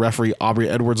retaliates with the referee Aubrey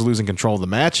Edwards losing control of the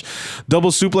match.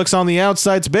 Double suplex on the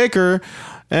outside to Baker,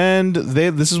 and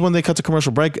this is when they cut to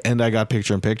commercial break, and I got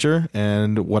picture-in-picture,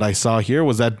 and what I saw here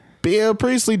was that Bea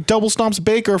Priestley double stomps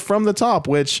Baker from the top,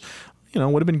 which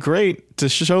would have been great to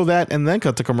show that and then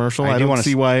cut the commercial. I don't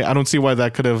see why they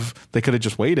could have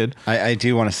just waited. I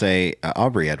do want to say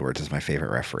Aubrey Edwards is my favorite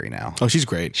referee now. Oh, she's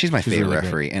great. She's my favorite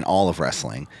referee in all of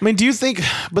wrestling. I mean, do you think?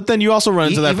 But then you also run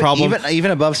into that problem,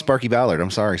 even above Sparky Ballard.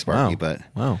 I'm sorry, Sparky,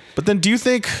 wow. But then do you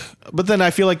think? But then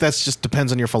I feel like that's just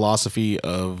depends on your philosophy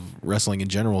of wrestling in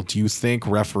general. Do you think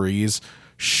referees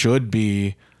should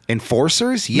be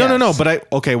enforcers? Yes. No. But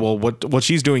what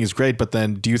she's doing is great. But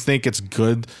then do you think it's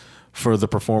good for the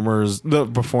performers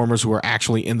who are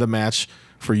actually in the match,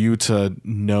 for you to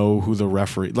know who the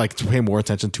referee, like to pay more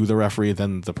attention to the referee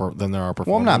than there are performers?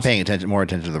 Well, I'm not paying more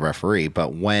attention to the referee,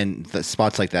 but when the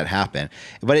spots like that happen,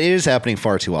 but it is happening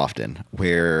far too often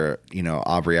where,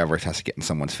 Aubrey Edwards has to get in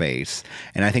someone's face.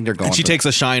 And I think they're going. And she takes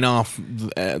a shine off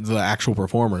the actual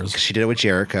performers. She did it with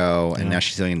Jericho, and now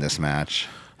she's doing this match.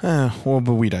 Well,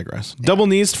 but we digress. Double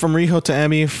knees from Riho to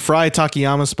Emi. Fry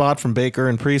Takayama spot from Baker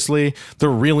and Priestley. They're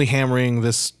really hammering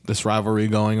this rivalry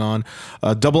going on.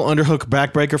 Double underhook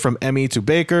backbreaker from Emi to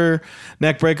Baker.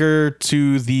 Neckbreaker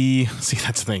to the... See,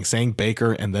 that's the thing. Saying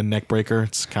Baker and then neckbreaker.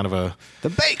 It's kind of a... The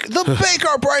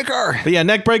Baker breaker. But yeah,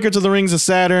 neckbreaker to the rings of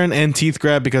Saturn and teeth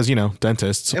grab because,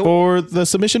 dentists for the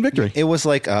submission victory. It was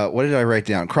like, what did I write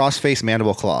down? Crossface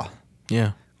mandible claw.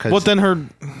 Yeah. Well, then her...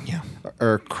 Yeah.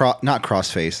 Or not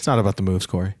crossface. It's not about the moves,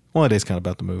 Corey. Well, it is kind of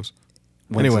about the moves.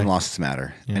 Wins and losses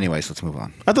matter. Yeah. Anyways, let's move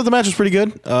on. I thought the match was pretty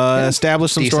good.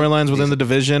 Established some storylines within the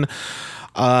division.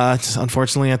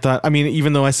 Unfortunately, I thought. I mean,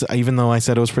 even though I said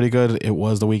it was pretty good, it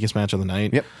was the weakest match of the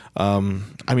night. Yep. I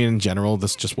mean, in general,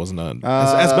 this just wasn't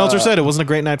as Meltzer said, it wasn't a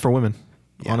great night for women.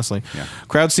 Yeah. Honestly,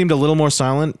 crowd seemed a little more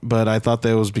silent, but I thought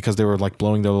that was because they were like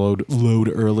blowing their load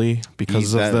early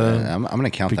because of the. I'm going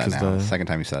to count that now. Second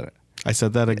time you said it. I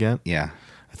said that again. Yeah.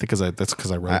 I think that's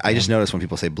because I wrote it. I just noticed when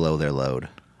people say blow their load.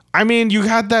 I mean, you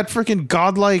had that freaking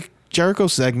godlike Jericho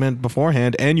segment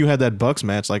beforehand, and you had that Bucks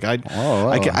match. Like I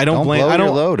don't blame. I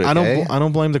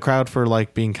don't blame the crowd for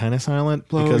like being kind of silent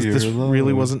because this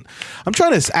really wasn't. I'm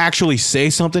trying to actually say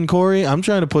something, Corey. I'm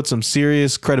trying to put some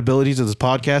serious credibility to this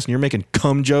podcast, and you're making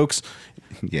cum jokes.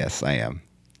 Yes, I am.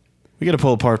 We got to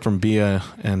pull apart from Bia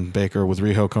and Baker with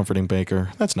Riho comforting Baker.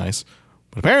 That's nice.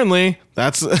 But apparently,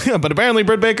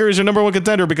 Britt Baker is your number one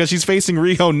contender because she's facing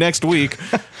Riho next week.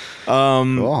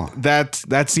 Cool.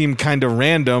 That seemed kind of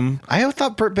random. I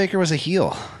thought Britt Baker was a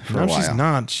heel for a while. She's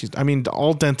not. I mean,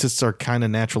 all dentists are kind of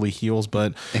naturally heels,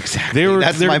 but exactly.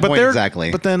 That's my point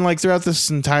exactly. But then, like throughout this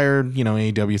entire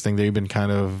AEW thing, they've been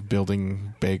kind of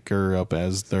building Baker up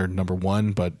as their number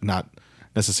one, but not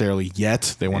necessarily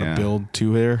yet. They want to build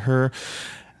to her.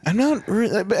 I'm not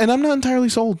entirely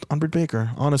sold on Britt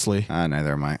Baker, honestly.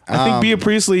 Neither am I. I think Bea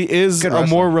Priestley is a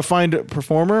more refined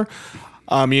performer.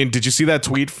 I mean, did you see that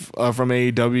tweet from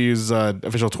AEW's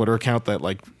official Twitter account that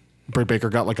like Britt Baker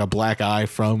got like a black eye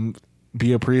from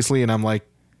Bea Priestley? And I'm like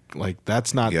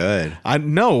that's not good. I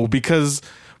know, because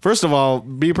first of all,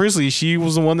 Bea Priestley, she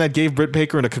was the one that gave Britt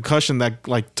Baker a concussion that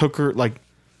like took her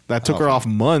off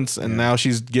months, and now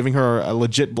she's giving her a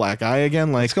legit black eye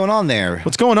again. Like, what's going on there?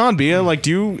 What's going on, Bea? Like, do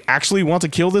you actually want to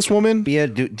kill this woman? Bea,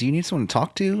 do you need someone to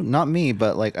talk to? Not me,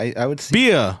 but like I would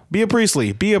see Bea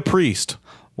Priestley, be a priest.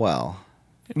 Well,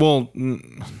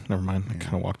 never mind. We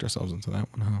kind of walked ourselves into that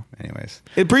one. Huh? Anyways,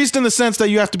 a priest in the sense that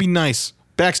you have to be nice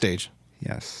backstage.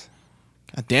 Yes.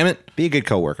 God damn it. Be a good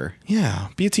coworker. Yeah.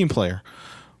 Be a team player.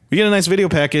 We get a nice video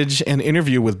package and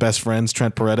interview with best friends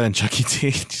Trent Beretta and Chucky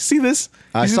T. Did you see this?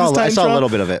 I saw a little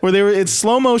bit of it. Where it's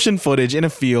slow motion footage in a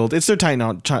field. It's their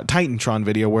Titantron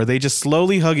video where they just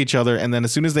slowly hug each other, and then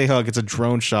as soon as they hug, it's a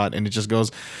drone shot, and it just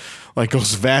goes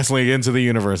vastly into the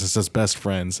universe. It says best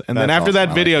friends. And then after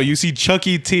that video, you see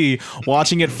Chucky T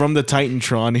watching it from the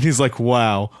Titantron, and he's like,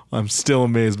 wow, I'm still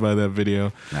amazed by that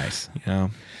video. Nice. Yeah.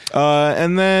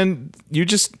 And then you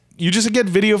just get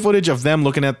video footage of them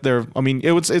looking at their. I mean,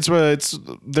 it's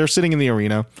they're sitting in the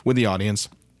arena with the audience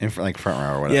in front row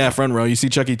or whatever. Yeah, front row. You see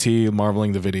Chucky T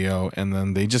marveling the video, and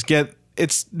then they just get.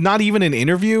 It's not even an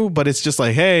interview, but it's just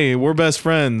like, hey, we're best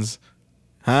friends,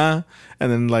 huh?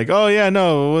 And then like, oh yeah,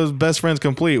 no, it was best friends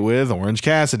complete with Orange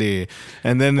Cassidy,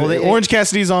 and then Orange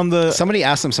Cassidy's on the. Somebody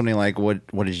asked them something like, "What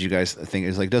did you guys think?"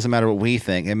 It's like, doesn't matter what we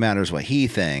think; it matters what he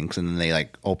thinks. And then they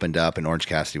like opened up, and Orange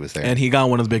Cassidy was there, and he got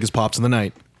one of the biggest pops of the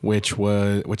night. Which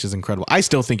is incredible. I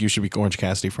still think you should be Orange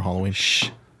Cassidy for Halloween. Shh.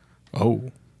 Oh.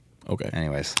 Okay.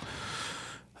 Anyways.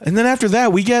 And then after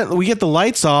that, we get the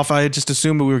lights off. I just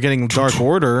assumed we were getting Dark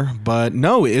Order, but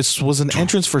no, it was an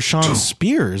entrance for Shawn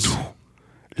Spears.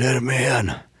 Let him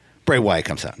in. Bray Wyatt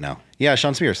comes out. No. Yeah,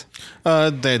 Shawn Spears.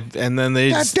 And then the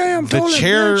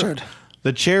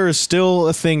chair is still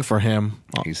a thing for him.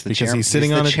 He's the chairman. He's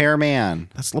sitting on the chairman.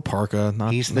 That's La Parka,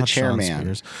 not he's the chairman.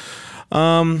 Shawn Spears.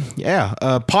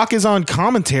 Pac is on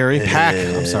commentary. Pac,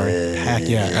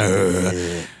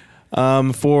 yeah.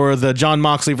 For the Jon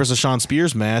Moxley versus Shawn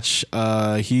Spears match,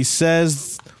 he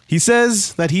says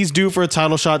that he's due for a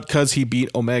title shot because he beat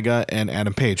Omega and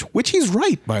Adam Page, which he's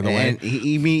right, by the way. And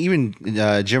even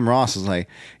Jim Ross is like,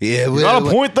 yeah, got a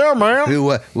point there, man.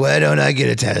 Why don't I get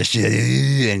a title shot?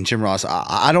 And Jim Ross,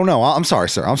 I don't know. I'm sorry,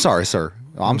 sir. I'm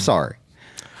sorry.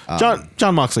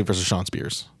 Jon Moxley versus Shawn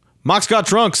Spears. Mox got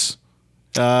trunks.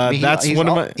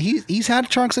 He's had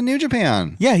trunks in New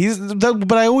Japan. Yeah,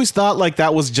 but I always thought like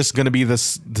that was just going to be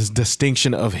this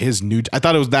distinction of his new. I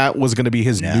thought that was going to be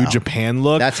his New Japan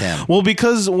look. That's him. Well,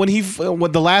 because when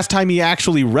the last time he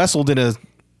actually wrestled in a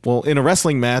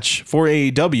wrestling match for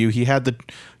AEW, he had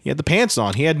He had the pants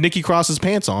on. He had Nikki Cross's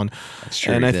pants on. That's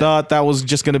true, And he I did. thought that was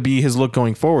just going to be his look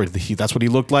going forward. That's what he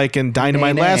looked like in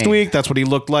Dynamite Nay, last nay. week. That's what he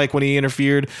looked like when he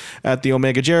interfered at the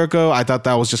Omega Jericho. I thought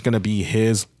that was just going to be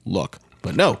his look.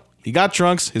 But no, he got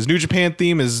trunks. His New Japan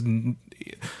theme is,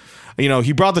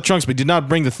 he brought the trunks, but did not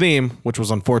bring the theme, which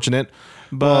was unfortunate.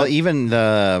 But Well, even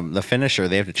the finisher,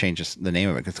 they have to change the name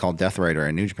of it. It's called Death Rider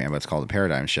in New Japan, but it's called the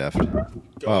Paradigm Shift.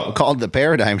 Well, called the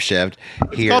Paradigm Shift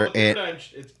here.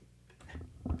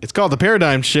 It's called the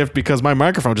Paradigm Shift because my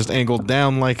microphone just angled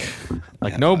down like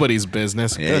nobody's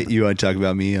business. Yeah, Good. you want to talk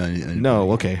about me?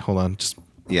 No, okay, hold on. Just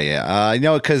Yeah.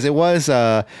 No, because it was.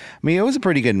 It was a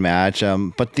pretty good match.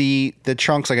 But the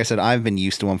trunks, like I said, I've been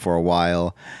used to them for a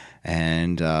while,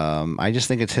 and I just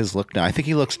think it's his look now. I think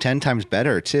he looks 10 times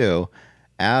better too,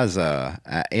 as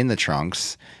in the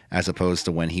trunks, as opposed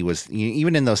to when he was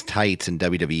even in those tights in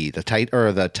WWE.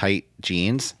 The tight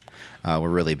jeans were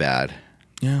really bad.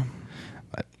 yeah.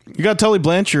 You got Tully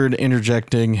Blanchard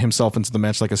interjecting himself into the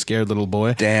match like a scared little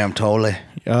boy. Damn, totally.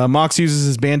 Mox uses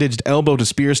his bandaged elbow to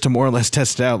Spears to more or less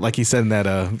test it out, like he said in that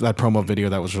promo video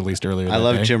that was released earlier. I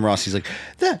love Jim Ross. He's like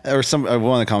that, or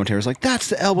one of the commentators like, that's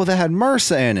the elbow that had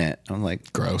MRSA in it. I'm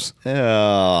like, Gross.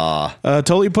 ugh.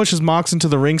 Tully pushes Mox into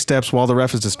the ring steps while the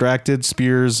ref is distracted.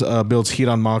 Spears builds heat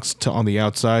on Mox on the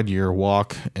outside. Your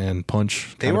walk and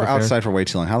punch. They kind of were affair. outside for way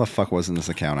too long. How the fuck wasn't this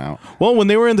account out? Well, when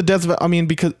they were in the death of,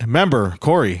 because remember,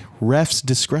 Corey, ref's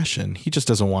discretion. He just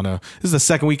doesn't want to. This is the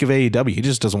second week of AEW. He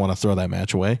just doesn't want to throw that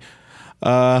match away.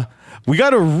 We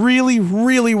got a really,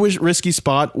 really risky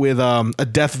spot with a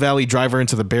Death Valley driver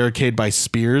into the barricade by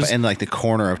Spears. In like the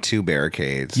corner of two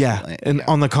barricades. Yeah, and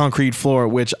on the concrete floor,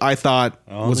 which I thought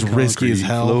was risky as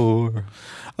hell.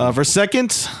 For a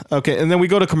second, okay, and then we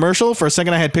go to commercial. For a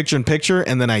second, I had picture-in-picture,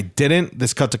 and then I didn't.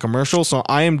 This cut to commercial, so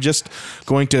I am just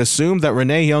going to assume that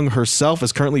Renee Young herself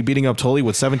is currently beating up Tully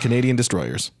with 7 Canadian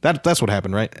destroyers. That's what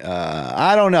happened, right?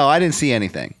 I don't know. I didn't see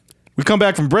anything. We come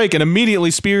back from break, and immediately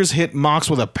Spears hit Mox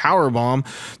with a power bomb.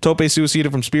 Tope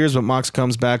suicided from Spears, but Mox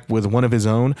comes back with one of his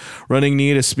own. Running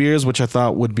knee to Spears, which I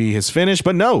thought would be his finish,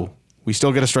 but no. We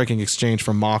still get a striking exchange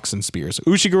from Mox and Spears.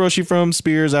 Ushigoroshi from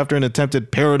Spears after an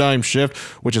attempted paradigm shift,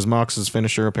 which is Mox's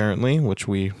finisher, apparently, which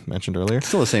we mentioned earlier.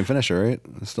 Still the same finisher, right?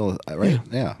 Still, right?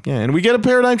 Yeah. Yeah, and we get a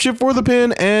paradigm shift for the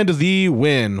pin and the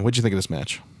win. What'd you think of this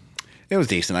match? It was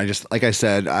decent. I just, like I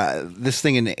said, this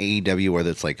thing in AEW where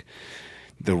it's like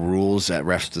the rules at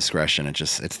ref's discretion,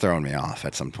 it's throwing me off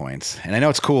at some points. And I know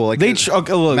it's cool. Like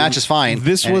the match is fine.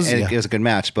 This and was it was a good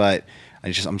match, but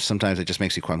sometimes it just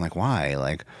makes you quite. I'm like, why?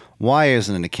 Like, why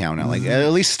isn't an account out? Like,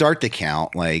 at least start the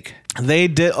count. Like, they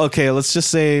did. Okay, let's just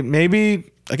say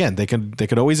maybe again they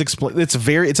could always explain. It's a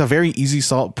very easy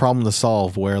problem to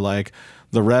solve where like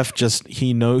the ref just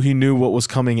he knew what was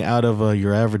coming out of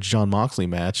your average Jon Moxley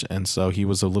match, and so he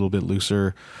was a little bit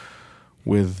looser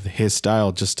with his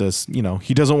style, just as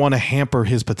he doesn't want to hamper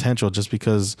his potential just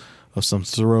because of some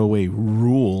throwaway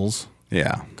rules.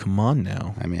 yeah, Come on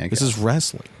now. I mean, I this guess. is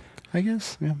wrestling. I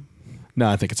guess, yeah. No,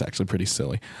 I think it's actually pretty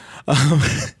silly.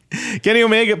 Kenny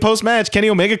Omega, post-match, Kenny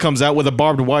Omega comes out with a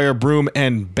barbed wire broom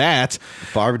and bat.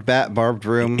 Barbed bat, barbed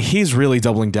broom. He's really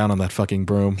doubling down on that fucking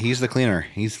broom. He's the cleaner.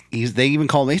 They even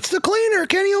call me, it's the cleaner,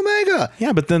 Kenny Omega.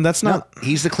 Yeah, but then that's not... No,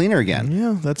 he's the cleaner again.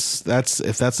 Yeah, that's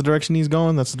if that's the direction he's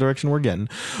going, that's the direction we're getting.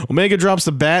 Omega drops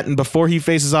the bat, and before he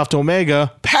faces off to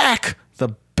Omega, Pac, the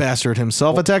bastard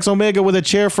himself, attacks Omega with a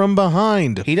chair from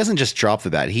behind. He doesn't just drop the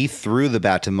bat. He threw the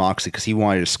bat to Moxley because he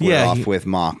wanted to square off with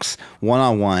Mox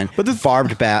one-on-one. But the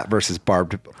barbed bat versus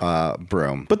barbed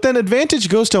broom. But then advantage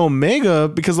goes to Omega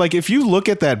because, like, if you look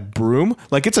at that broom,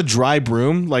 like, it's a dry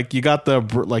broom. Like, you got the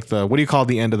what do you call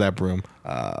the end of that broom?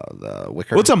 The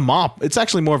wicker. Well, it's a mop. It's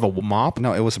actually more of a mop.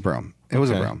 No, it was a broom. It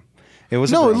was a Okay. broom. It was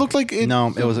No, a it broom. looked like it-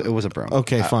 No, it was a broom.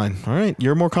 Okay, fine. All right,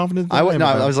 you're more confident than I am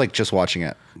about it. was like just watching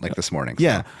it like this morning. so.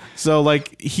 Yeah. So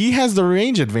like he has the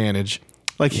range advantage.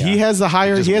 Like he has the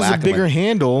higher, Just he has a whack him bigger with-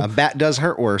 handle. A bat does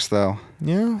hurt worse though.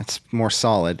 Yeah. It's more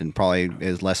solid and probably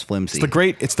is less flimsy.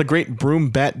 It's the great broom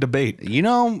bat debate. You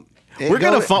know, We're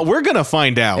gonna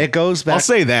find out. It goes back. I'll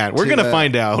say that. We're to gonna the-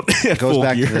 find out. It goes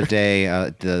back to the day,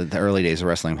 the early days of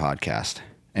wrestling podcast.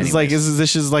 It's like Anyways.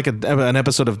 this is like an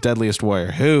episode of Deadliest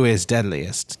Warrior. Who is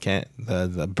deadliest?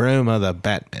 The broom or the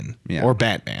Batman? Yeah. Or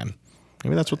Batman?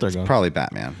 Maybe that's what they're going. probably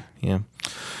Batman. Yeah.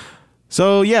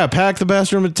 So yeah, Pac the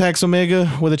Bastard attacks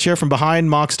Omega with a chair from behind.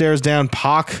 Mox stares down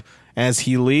Pac as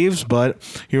he leaves, but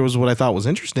here was what I thought was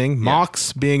interesting.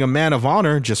 Mox, being a man of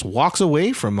honor, just walks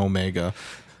away from Omega.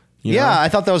 You Yeah, know? I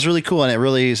thought that was really cool, and it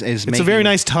really is. It's a very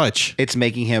nice touch. It's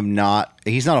making him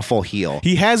he's not a full heel.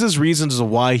 He has his reasons as to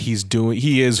why he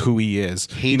is who he is.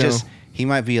 He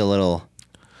might be a little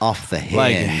off the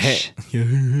Like, hinge.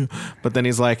 but then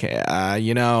he's like, I'm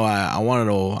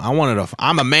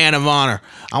a man of honor.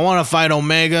 I want to fight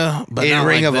Omega, but In not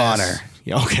Ring like of this. Honor.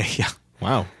 Yeah, okay, yeah.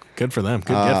 Wow, good for them.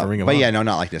 Good get for Ring of But Honor. yeah, no,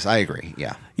 not like this. I agree.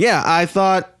 Yeah. Yeah, I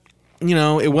thought,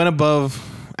 it went above.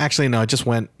 Actually, no, it just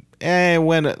went. It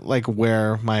went like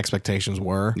where my expectations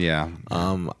were. Yeah.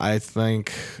 I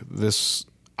think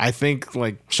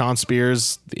like Sean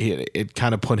Spears, it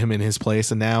kind of put him in his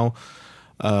place, and now,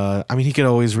 he could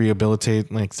always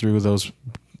rehabilitate like through those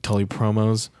Tully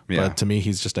promos, Yeah. but to me,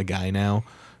 he's just a guy now.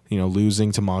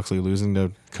 Losing to Moxley, losing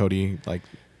to Cody, like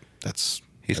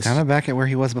He's kind of back at where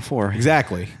he was before.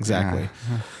 exactly.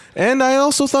 And I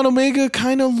also thought Omega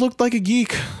kind of looked like a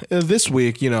geek this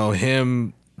week.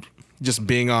 Him. Just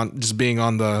being on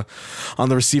the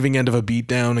receiving end of a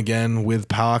beatdown again with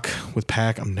Pac.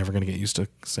 I'm never gonna get used to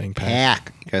saying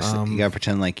Pac. You gotta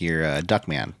pretend like you're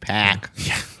Duckman. Pack.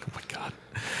 Yeah. Oh my god.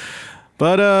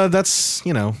 But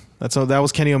that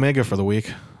was Kenny Omega for the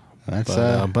week. That's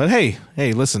But hey,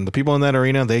 listen, the people in that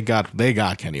arena, they got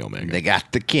Kenny Omega. they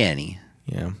got the Kenny.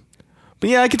 Yeah.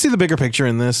 But yeah, I could see the bigger picture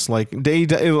in this, like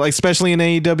especially in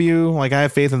AEW. Like I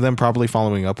have faith in them properly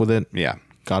following up with it. Yeah.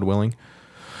 God willing.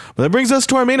 But that brings us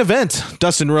to our main event.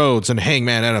 Dustin Rhodes and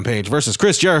Hangman Adam Page versus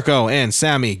Chris Jericho and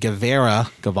Sammy Guevara.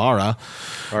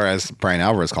 Or as Brian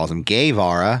Alvarez calls him,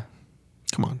 Guevara.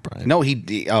 Come on, Brian. No,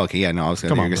 okay, yeah, no, I was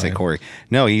going to say Brian. Corey.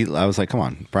 No, I was like, come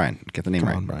on, Brian, get the name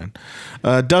right. Come on,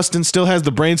 Brian. Dustin still has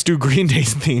the Brain Stew Green Day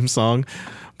theme song.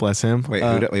 Bless him. Wait,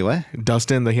 wait, what?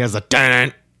 Dustin, he has the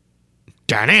dun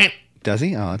it. Does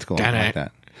he? Oh, that's cool. I like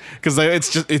that. Because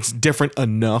it's different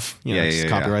enough. Yeah.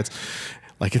 Copyrights.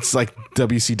 Like it's like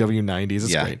WCW 90s.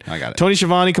 It's great. I got it. Tony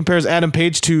Schiavone compares Adam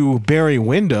Page to Barry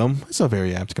Windham. It's a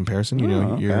very apt comparison.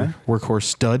 Your workhorse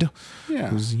stud. Yeah.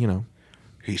 Who's,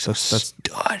 He's a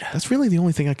stud. That's really the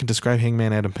only thing I can describe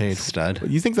Hangman Adam Page. Stud.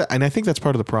 You think that, and I think that's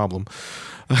part of the problem.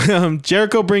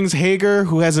 Jericho brings Hager,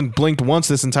 who hasn't blinked once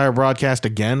this entire broadcast.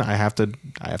 Again, I have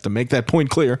to make that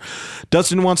point clear.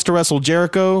 Dustin wants to wrestle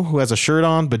Jericho, who has a shirt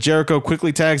on, but Jericho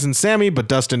quickly tags in Sammy, but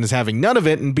Dustin is having none of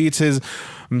it and beats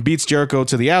Jericho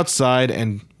to the outside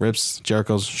and rips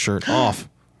Jericho's shirt off.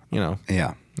 Yeah.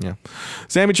 Yeah.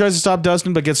 Sammy tries to stop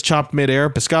Dustin, but gets chopped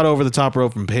midair. Piscata over the top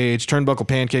rope from Page. Turnbuckle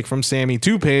pancake from Sammy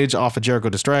to Page off a Jericho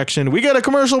distraction. We get a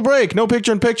commercial break. No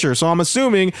picture in picture. So I'm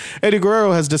assuming Eddie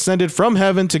Guerrero has descended from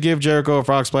heaven to give Jericho a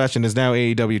frog splash and is now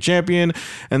AEW champion.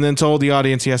 And then told the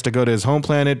audience he has to go to his home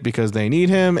planet because they need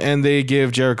him. And they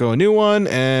give Jericho a new one.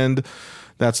 And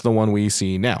that's the one we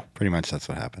see now. Pretty much that's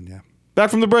what happened, yeah. Back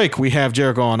from the break, we have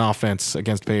Jericho on offense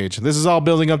against Page. This is all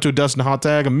building up to a Dustin hot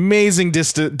tag. Amazing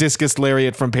discus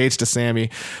lariat from Page to Sammy.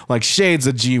 Like shades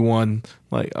of G1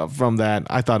 from that.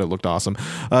 I thought it looked awesome.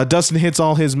 Dustin hits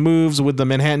all his moves with the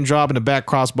Manhattan drop and a back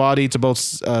cross body to both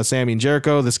Sammy and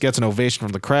Jericho. This gets an ovation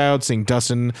from the crowd, seeing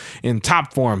Dustin in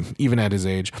top form, even at his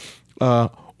age.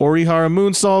 Orihara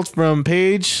moonsault from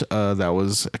Page. That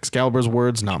was Excalibur's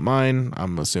words, not mine.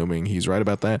 I'm assuming he's right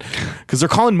about that. Because they're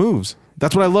calling moves.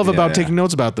 That's what I love about taking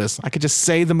notes about this. I could just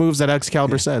say the moves that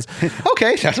Excalibur says.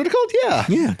 Okay, that's what it's called? Yeah.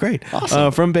 Yeah, great.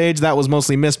 Awesome. From Page, that was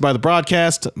mostly missed by the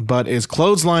broadcast, but is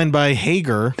clotheslined by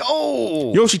Hager.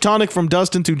 Oh! Yoshitonic from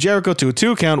Dustin to Jericho to a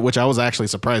 2 count, which I was actually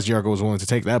surprised Jericho was willing to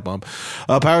take that bump.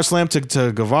 Power slam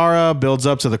to Guevara, builds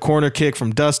up to the corner kick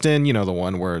from Dustin. The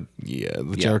one where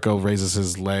Jericho raises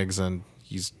his legs and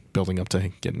he's building up to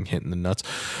getting hit in the nuts.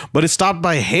 But it's stopped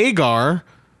by Hagar,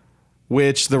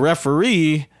 which the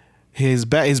referee... His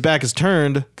back is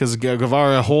turned because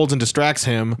Guevara holds and distracts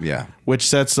him. Yeah. Which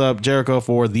sets up Jericho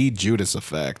for the Judas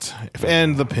effect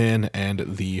and the pin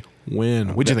and the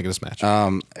win. What'd you think of this match?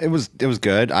 It was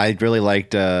good. I really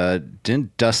liked.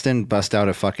 Didn't Dustin bust out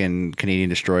a fucking Canadian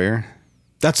Destroyer?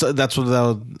 That's what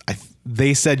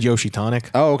they said. Yoshitonic.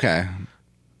 Oh, okay.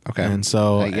 Okay. And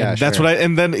so that's sure. what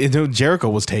and then Jericho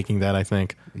was taking that, I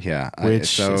think. Yeah.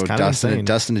 Which is kind of insane.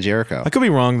 Dustin to Jericho. I could be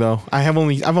wrong though. I've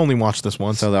only watched this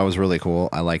once. So that was really cool.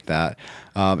 I like that.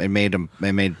 It made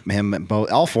him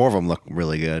both. All 4 of them look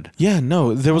really good. Yeah,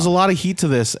 no, there was a lot of heat to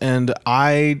this, and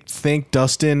I think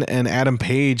Dustin and Adam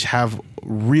Page have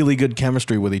really good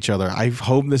chemistry with each other. I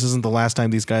hope this isn't the last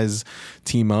time these guys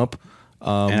team up.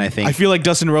 And I feel like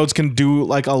Dustin Rhodes can do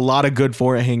like a lot of good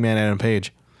for Hangman Adam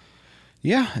Page.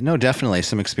 Yeah, no, definitely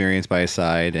some experience by his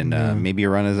side, and maybe a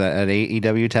run at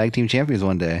AEW Tag Team Champions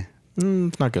one day.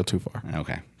 Let's not go too far.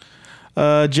 Okay.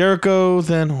 Jericho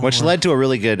then, which led to a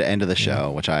really good end of the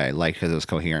show, which I liked because it was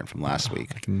coherent from last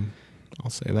week. I'll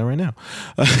say that right now.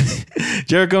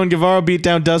 Jericho and Guevara beat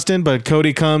down Dustin, but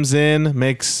Cody comes in,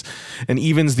 makes and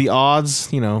evens the odds.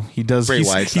 He does. Bray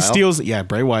Wyatt style. He steals. Yeah,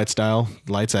 Bray Wyatt style.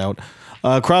 Lights out.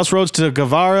 Crossroads to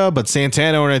Guevara, but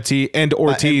Santana and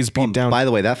Ortiz beat down. By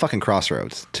the way, that fucking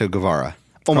Crossroads to Guevara.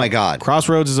 Oh my God.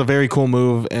 Crossroads is a very cool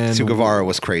move. And To Guevara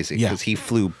was crazy Yeah. because he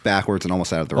flew backwards and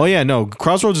almost out of the ring. Oh yeah, no.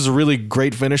 Crossroads is a really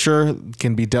great finisher.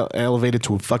 Can be elevated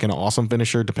to a fucking awesome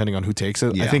finisher depending on who takes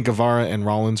it. Yeah. I think Guevara and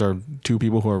Rollins are two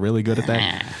people who are really good at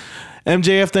that.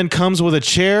 MJF then comes with a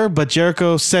chair, but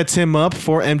Jericho sets him up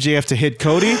for MJF to hit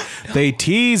Cody. They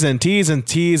tease and tease and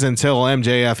tease until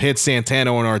MJF hits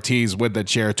Santana and Ortiz with the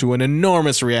chair to an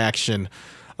enormous reaction.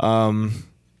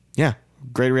 Yeah.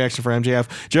 Great reaction for MJF.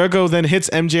 Jericho then hits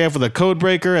MJF with a code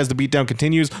breaker as the beatdown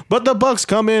continues, but the Bucks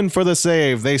come in for the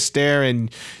save. They stare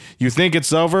and you think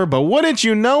it's over, but wouldn't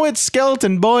you know it,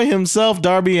 Skeleton Boy himself,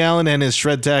 Darby Allin, and his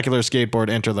Shredtacular skateboard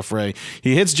enter the fray.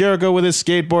 He hits Jericho with his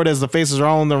skateboard as the faces are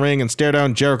all in the ring and stare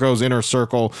down Jericho's inner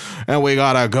circle, and we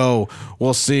gotta go.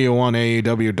 We'll see you on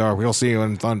AEW Dark. We'll see you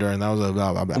in Thunder, and that was a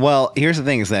blah, blah, blah. Well, here's the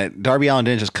thing is that Darby Allin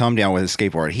didn't just come down with his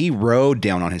skateboard. He rode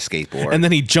down on his skateboard. And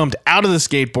then he jumped out of the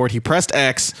skateboard. He pressed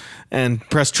X and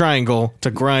pressed triangle to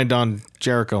grind on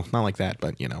Jericho. Not like that,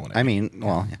 but you know what I mean. I mean,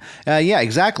 well, yeah,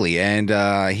 exactly. And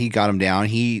he got him down.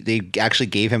 They actually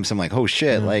gave him some like, oh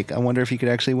shit, like I wonder if he could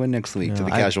actually win next week to the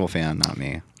casual fan, not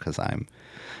me, because I'm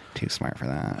too smart for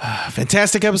that.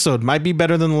 Fantastic episode. Might be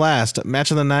better than the last.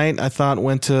 Match of the night, I thought,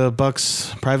 went to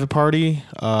Buck's Private Party.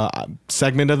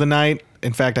 Segment of the night.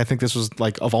 In fact, I think this was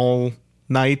like of all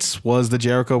nights was the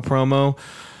Jericho promo.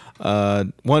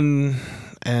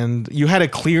 And you had a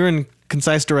clear and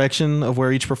concise direction of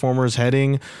where each performer is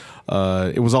heading.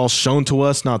 It was all shown to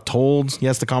us, not told.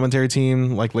 Yes, the commentary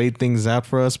team like laid things out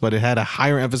for us, but it had a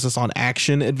higher emphasis on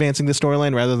action advancing the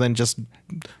storyline rather than just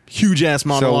huge ass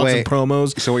monologues and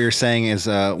promos. So what you're saying is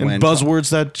when buzzwords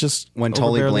that just when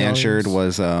Tully Blanchard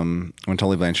was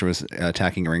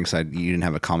attacking ringside, you didn't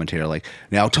have a commentator like,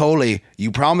 now Tully,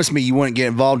 you promised me you wouldn't get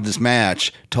involved in this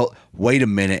match. Wait a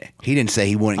minute, he didn't say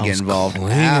he wouldn't get involved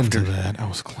after that. I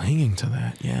was clinging to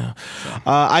that. Yeah,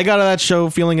 I got out of that show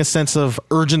feeling a sense of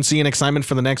urgency and excitement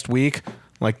for the next week.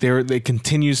 Like they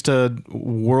continues to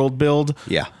world build.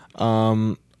 Yeah.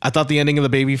 I thought the ending of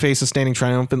the babyfaces standing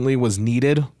triumphantly was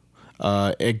needed.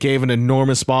 It gave an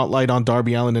enormous spotlight on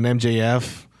Darby Allin and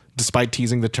MJF, despite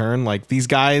teasing the turn. Like these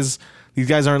guys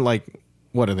aren't like,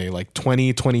 what are they, like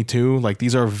 20, 22? Like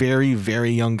these are very,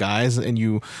 very young guys, and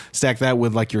you stack that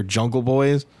with like your Jungle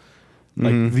Boys.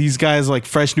 Like these guys, like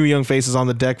fresh new young faces on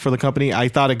the deck for the company. I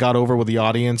thought it got over with the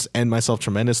audience and myself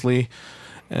tremendously.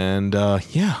 And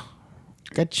yeah,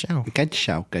 good show. Good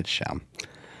show.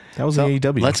 That was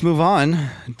AEW. Let's move on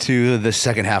to the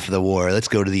second half of the war. Let's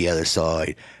go to the other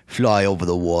side. Fly over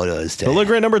the waters to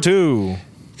Deliberate number 2.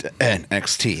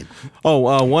 NXT.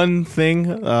 Oh, one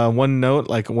thing, one note.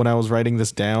 Like when I was writing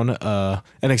this down,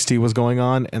 NXT was going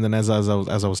on, and then as I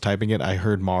was typing it, I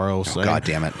heard Morrow saying, God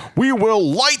damn it! We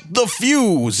will light the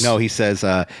fuse. No, he says,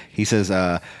 NXT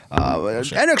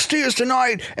is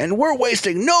tonight, and we're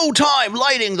wasting no time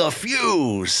lighting the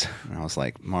fuse. And I was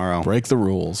like, Morrow, break the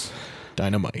rules.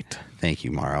 Dynamite. Thank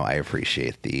you, Morrow. I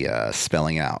appreciate the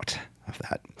spelling out of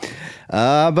that.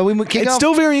 But it's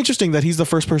still very interesting that he's the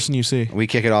first person you see. We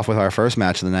kick it off with our first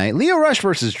match of the night: Lio Rush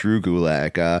versus Drew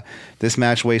Gulak. This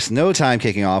match wastes no time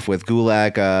kicking off with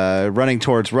Gulak running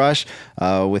towards Rush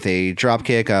with a drop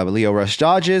kick. Lio Rush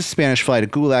dodges, Spanish fly to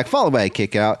Gulak, followed by a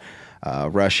kick out.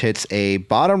 Rush hits a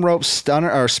bottom rope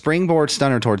stunner or springboard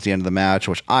stunner towards the end of the match,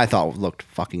 which I thought looked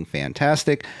fucking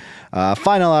fantastic.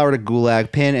 Final hour to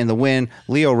Gulak, pin and the win.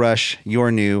 Lio Rush,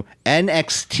 your new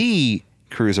NXT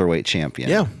Cruiserweight champion.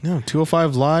 Yeah,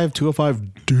 205 live,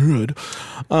 205 dead.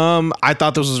 I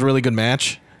thought this was a really good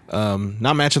match.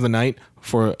 Not match of the night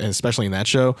especially in that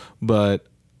show, but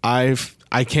I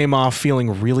came off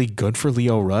feeling really good for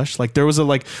Lio Rush. Like there was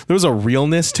a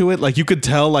realness to it. Like you could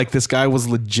tell like this guy was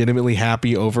legitimately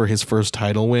happy over his first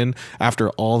title win after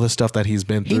all the stuff that he's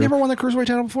been through. He never won the Cruiserweight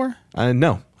title before?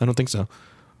 No, I don't think so.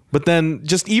 But then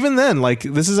just even then, like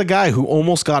this is a guy who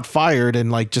almost got fired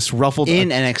and like just ruffled in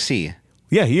NXT.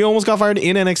 Yeah, he almost got fired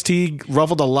in NXT,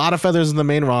 ruffled a lot of feathers in the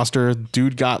main roster.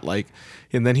 Dude got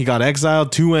and then he got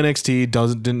exiled to NXT,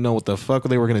 didn't know what the fuck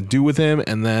they were going to do with him.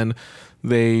 And then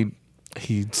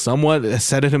he somewhat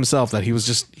said it himself that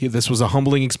this was a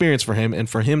humbling experience for him. And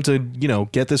for him to,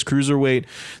 get this Cruiserweight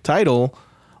title,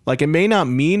 like it may not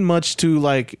mean much to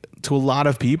a lot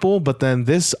of people, but then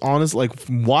this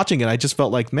watching it, I just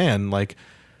felt like, man, like,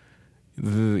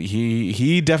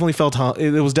 he definitely felt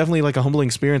it was definitely like a humbling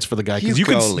experience for the guy because you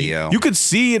could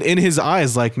see it in his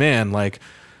eyes like, man, like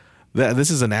this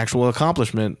is an actual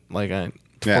accomplishment. Like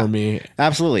for me.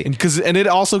 Absolutely. And it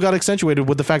also got accentuated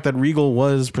with the fact that Regal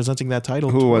was presenting that title.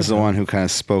 Who was the one who kind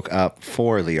of spoke up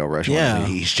for Lio Rush? Yeah.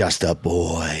 He's just a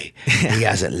boy. He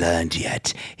hasn't learned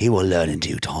yet. He will learn in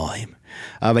due time.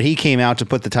 But he came out to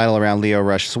put the title around Lio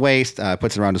Rush's waist,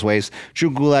 puts it around his waist.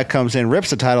 Drew Gulak comes in, rips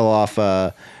the title off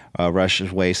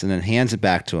Rush's waist, and then hands it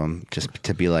back to him just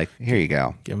to be like, here you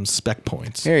go. Give him spec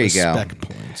points. There you go. Spec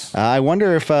points. I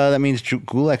wonder if that means Drew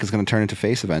Gulak is going to turn into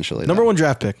face eventually. Number 1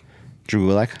 draft pick. Drew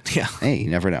Gulak? Yeah. Hey, you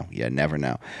never know. You never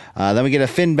know. Then we get a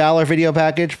Finn Balor video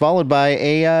package, followed by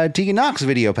a Tegan Nox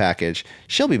video package.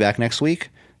 She'll be back next week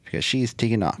because she's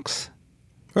Tegan Nox.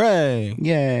 Hooray.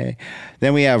 Yay.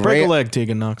 Then we have Break a leg,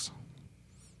 Tegan Nox.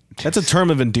 That's a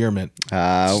term of endearment.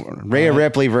 Rhea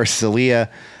Ripley versus Aaliyah.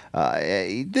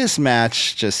 This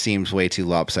match just seems way too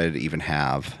lopsided to even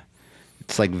have.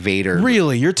 It's like Vader.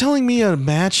 Really? You're telling me a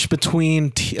match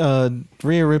between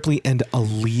Rhea Ripley and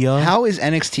Aaliyah? How is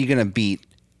NXT going to beat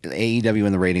AEW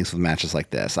in the ratings with matches like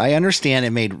this? I understand it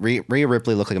made Rhea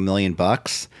Ripley look like $1 million,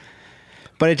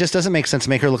 but it just doesn't make sense to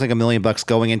make her look like $1 million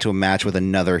going into a match with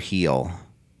another heel.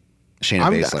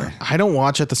 Shayna Baszler. I don't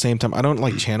watch at the same time. I don't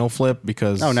like channel flip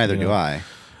because... Oh, neither do I.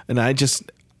 And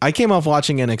I came off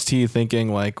watching NXT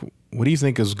thinking, like, what do you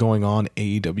think is going on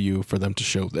AEW for them to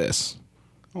show this?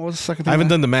 What was the second thing? I haven't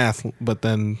done the math, but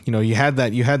then, you had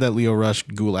that Lio Rush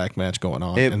Gulak match going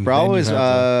on. It probably was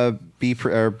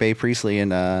Bae Priestley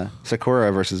and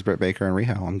Sakura versus Britt Baker and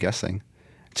Riho, I'm guessing.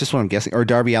 It's just what I'm guessing. Or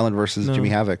Darby Allin versus Jimmy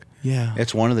Havoc. Yeah.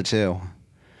 It's one of the two.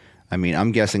 I mean,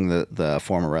 I'm guessing the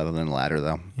former rather than the latter,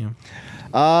 though.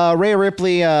 Yeah. Rhea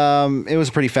Ripley, it was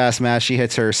a pretty fast match. She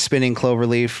hits her spinning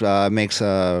cloverleaf, makes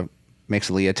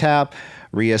Aaliyah tap.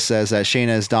 Rhea says that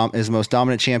Shayna is the most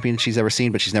dominant champion she's ever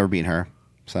seen, but she's never beaten her.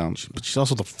 So, but she's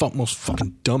also the most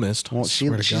fucking dumbest. Well, she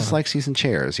just likes using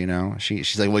chairs,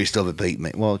 She's like, well, you still beat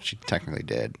me. Well, she technically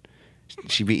did.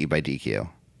 She beat you by DQ.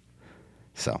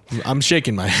 So I'm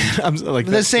shaking my head. I'm like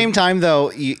at the same time,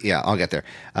 though. Yeah, I'll get there.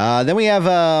 Then we have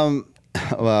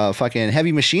fucking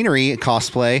Heavy Machinery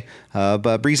cosplay,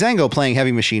 but Breezango playing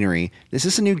Heavy Machinery. Is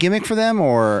this a new gimmick for them,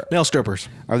 or male strippers?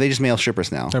 Are they just male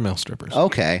strippers now? They're male strippers.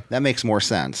 Okay, that makes more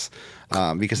sense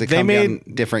because they come down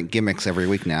different gimmicks every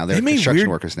week now. They're construction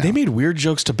workers now. They made weird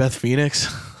jokes to Beth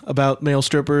Phoenix about male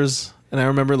strippers. And I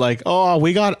remember like, oh,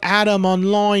 we got Adam on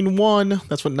line 1.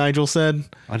 That's what Nigel said.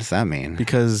 What does that mean?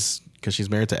 Because she's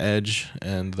married to Edge,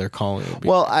 and they're calling it.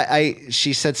 Well,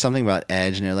 she said something about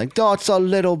Edge, and they're like, "That's a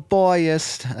little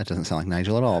boyish." That doesn't sound like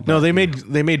Nigel at all. No, they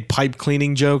made pipe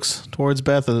cleaning jokes towards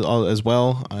Beth as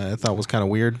well. I thought was kind of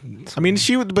weird. I mean,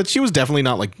 she was definitely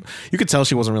not like. You could tell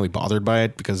she wasn't really bothered by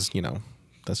it because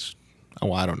that's.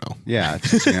 Oh, I don't know. Yeah,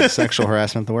 it's just, sexual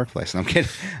harassment at the workplace. I'm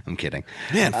kidding.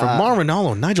 Man, from Mauro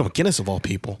Ranallo, Nigel McGuinness of all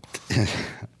people.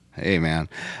 Hey, man.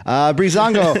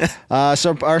 Breezango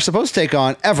are supposed to take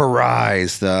on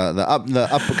Everrise, the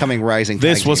upcoming rising.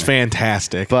 This was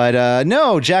fantastic. But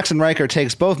no, Jackson Riker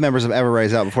takes both members of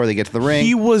Everrise out before they get to the ring.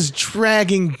 He was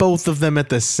dragging both of them at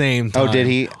the same time. Oh, did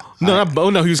he? No,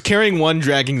 he was carrying one,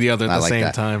 dragging the other at the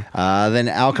same time. Then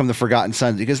out come the Forgotten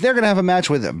Sons because they're going to have a match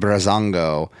with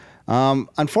Breezango.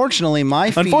 Unfortunately,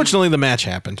 the match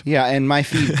happened. Yeah, and my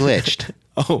feed glitched.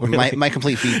 Oh, really? My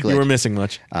complete feed glitched. You were missing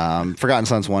much. Forgotten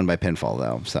Sons won by pinfall,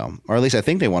 though. So, or at least I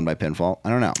think they won by pinfall. I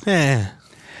don't know. Eh.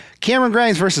 Cameron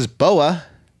Grimes versus Boa,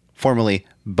 formerly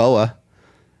Boa.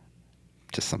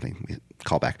 Just something we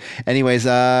call back. Anyways,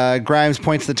 Grimes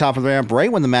points to the top of the ramp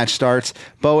right when the match starts.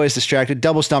 Boa is distracted.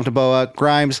 Double stomp to Boa.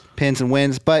 Grimes pins and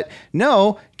wins. But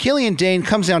no, Killian Dane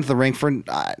comes down to the ring for,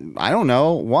 I don't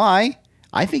know why.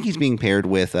 I think he's being paired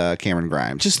with Cameron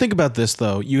Grimes. Just think about this,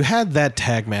 though. You had that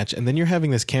tag match, and then you're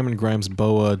having this Cameron Grimes,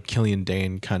 Boa, Killian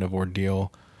Dane kind of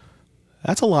ordeal.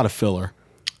 That's a lot of filler.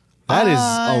 That is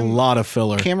a lot of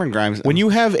filler. Cameron Grimes. When you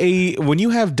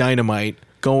have Dynamite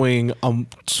going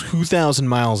 2,000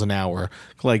 miles an hour,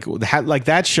 like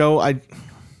that show,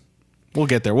 we'll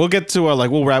get there. We'll get to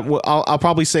I'll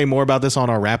probably say more about this on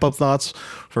our wrap up thoughts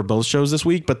for both shows this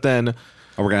week, but then.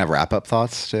 Oh, we're going to have wrap-up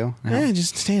thoughts, too? Yeah,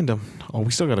 just stand them. Oh,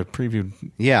 we still got to preview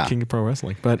King of Pro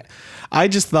Wrestling. But I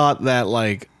just thought that,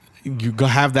 you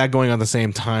have that going on the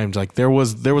same time. Like, there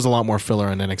was a lot more filler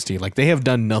in NXT. Like, they have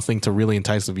done nothing to really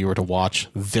entice the viewer to watch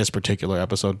this particular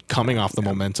episode coming off the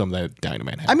momentum that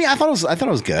Dynamite had. I mean, I thought it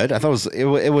was good. I thought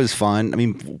it was fun. I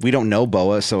mean, we don't know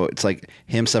Boa, so it's like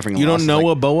him suffering a loss. You don't know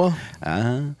a Boa?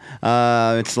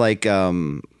 It's like...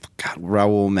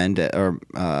 Raul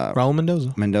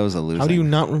Mendoza. Mendoza losing. How do you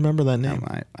not remember that name?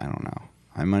 I don't know.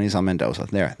 My money's on Mendoza.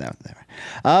 There.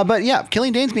 But yeah,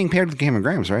 Killian Dane's being paired with Cameron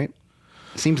Grimes, right?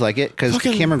 Seems like it, because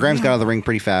Fucking- Cameron Grimes yeah. got out of the ring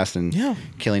pretty fast, and Yeah.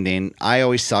 Killian Dane. I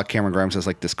always saw Cameron Grimes as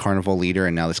like this carnival leader,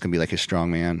 and now this can be like his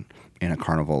strongman in a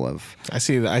carnival of I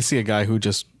see a guy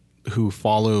who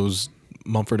follows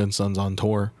Mumford and Sons on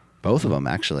tour. both of them,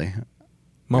 actually.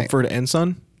 Mumford and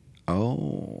Son?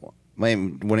 Oh, wait,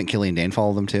 wouldn't Killian Dane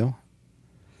follow them too?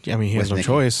 Yeah, I mean, he has With no Nikki-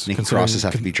 choice. Nikki considering- Crosses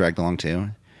have to be dragged along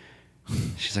too.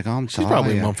 She's like, oh, I'm He's sorry.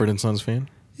 probably a Mumford and Sons fan.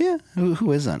 Yeah,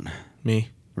 who isn't? Me.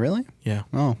 Really? Yeah.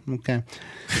 Oh, okay.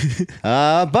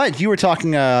 But you were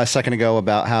talking a second ago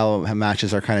about how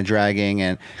matches are kind of dragging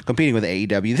and competing with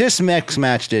AEW. This next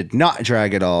match did not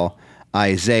drag at all.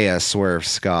 Isaiah Swerve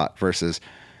Scott versus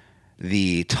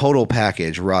the total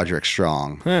package Roderick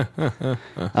Strong. I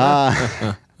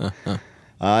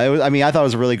thought it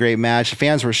was a really great match.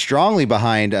 Fans were strongly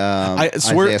behind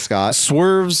Isaiah Scott.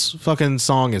 Swerve's fucking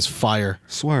song is fire.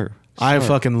 Swerve. I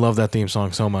fucking love that theme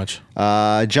song so much.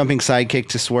 Jumping sidekick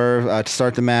to Swerve to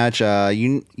start the match.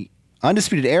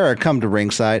 Undisputed Era come to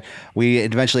ringside. We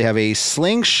eventually have a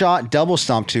slingshot double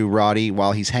stomp to Roddy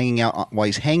while he's hanging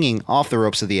off the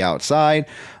ropes to the outside,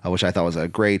 which I thought was a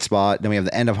great spot. Then we have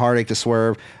the end of Heartache to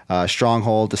Swerve,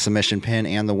 Stronghold, the submission pin,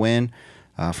 and the win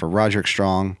for Roderick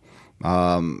Strong.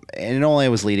 And it only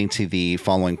was leading to the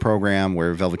following program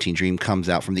where Velveteen Dream comes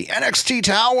out from the NXT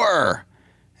Tower.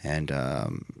 And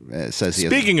it says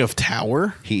Speaking of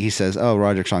Tower. he says, "Oh,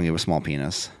 Roderick Strong, you have a small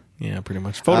penis." Yeah, pretty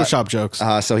much. Photoshop jokes.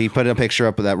 So he put a picture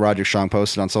up that Roderick Strong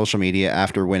posted on social media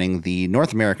after winning the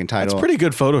North American title. It's pretty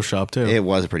good Photoshop, too. It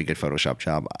was a pretty good Photoshop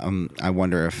job. I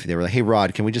wonder if they were like, "Hey,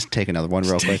 Rod, can we just take another one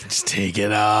real quick?" Just take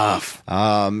it off.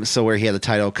 So where he had the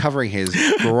title covering his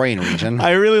groin region.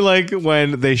 I really like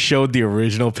when they showed the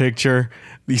original picture.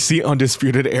 You see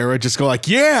Undisputed Era just go like,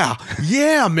 yeah,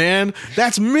 man,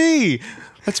 that's me.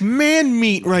 That's man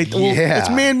meat right there. Well, Yeah.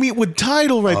 that's man meat with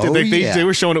title right there. Oh, They yeah.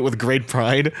 were showing it with great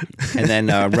pride. And then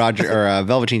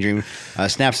Velveteen Dream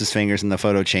snaps his fingers, and the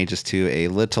photo changes to a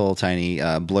little tiny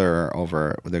blur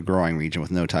over the groin region with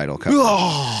no title cover,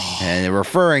 and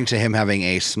referring to him having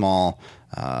a small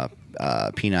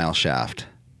penile shaft.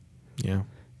 Yeah.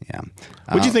 Yeah.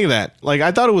 What'd you think of that? Like,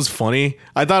 I thought it was funny.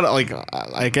 I thought like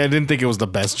I didn't think it was the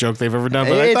best joke they've ever done.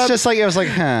 But I It's thought just like it was like,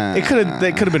 huh. it could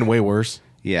have been way worse.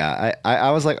 Yeah,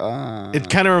 I was like, It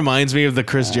kind of reminds me of the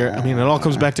Chris Jericho. I mean, it all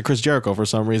comes back to Chris Jericho for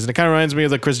some reason. It kind of reminds me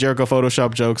of the Chris Jericho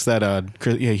Photoshop jokes that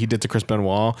he did to Chris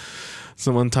Benoit.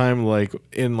 So one time, like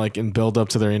in build up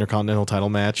to their Intercontinental title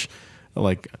match,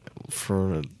 like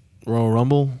for Royal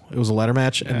Rumble, it was a ladder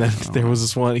match, and then there was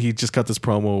this one. He just cut this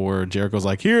promo where Jericho's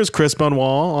like, "Here's Chris Benoit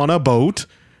on a boat,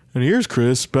 and here's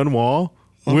Chris Benoit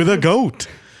with a goat."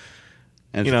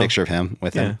 and you it's a know. picture of him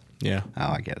with Yeah, him. yeah. Oh,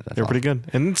 I get it. That's They're pretty good,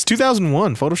 and it's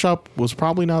 2001. Photoshop was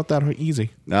probably not that easy.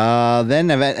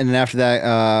 Then after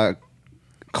that,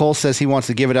 Cole says he wants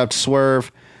to give it up to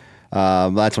Swerve.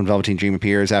 That's when Velveteen Dream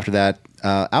appears. After that,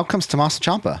 out comes Tommaso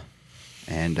Ciampa,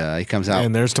 and he comes out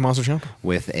And there's Tommaso Ciampa.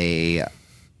 with a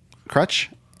crutch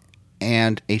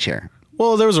and a chair.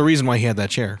 Well, there was a reason why he had that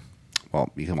chair.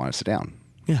 Well, you can want to sit down.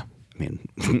 Yeah. I mean,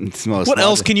 it's most. What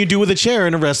else can you do with a chair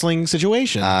in a wrestling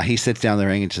situation? He sits down in the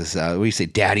ring and just, what do you say,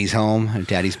 Daddy's home and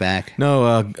Daddy's back?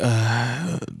 No,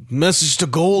 message to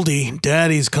Goldie.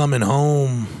 Daddy's coming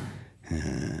home.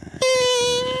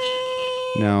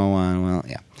 No, well,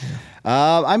 yeah.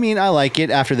 I mean, I like it.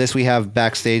 After this, we have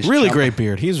backstage. Really Ciampa. great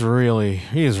beard. He's really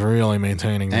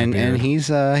maintaining that And beard.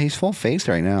 he's full faced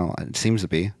right now. It seems to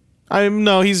be.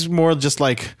 He's more just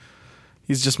like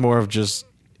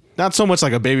not so much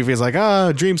like a baby face,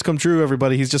 like dreams come true,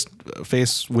 everybody. He's just a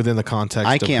face within the context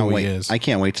I of can't who wait. he is. I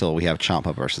can't wait till we have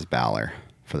Ciampa versus Balor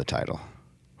for the title.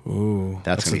 Ooh,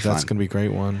 That's gonna be fun. That's gonna be a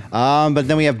great one. But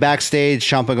then we have backstage.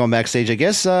 Ciampa going backstage. I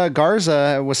guess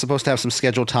Garza was supposed to have some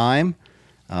scheduled time,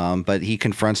 but he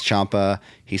confronts Ciampa.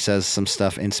 He says some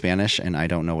stuff in Spanish, and I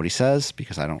don't know what he says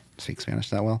because I don't speak Spanish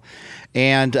that well.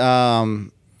 And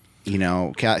Kathy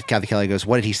Kelly goes,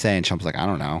 "What did he say?" And Ciampa's like, "I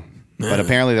don't know." But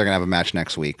apparently they're gonna have a match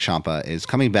next week. Ciampa is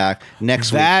coming back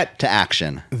next week to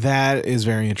action. That is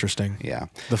very interesting. Yeah,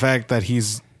 The fact that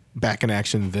he's back in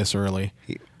action this early.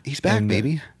 he's back, And,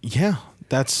 baby. Yeah,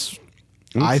 that's.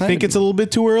 I'm I excited. think it's a little bit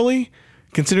too early,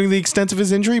 considering the extent of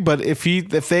his injury. But if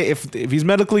he's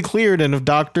medically cleared, and if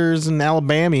doctors in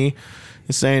Alabama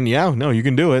is saying, "Yeah, no, you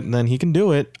can do it," then he can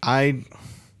do it.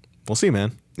 We'll see,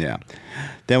 man. Yeah.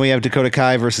 Then we have Dakota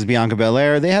Kai versus Bianca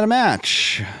Belair. They had a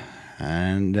match,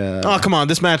 and Oh, come on!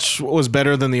 This match was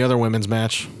better than the other women's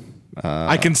match.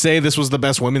 I can say this was the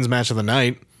best women's match of the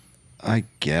night I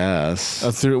guess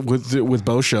with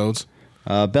both shows.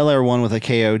 Belair won with a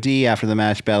KOD after the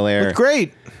match. Belair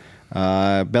Great.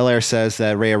 Belair says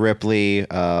that Rhea Ripley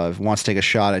wants to take a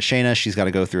shot at Shayna. She's got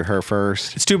to go through her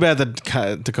first. It's too bad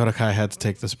that Dakota Kai had to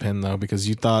take this pin though, because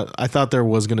I thought there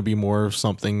was going to be more of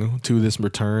something to this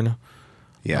return.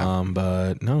 Yeah.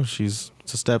 But no, it's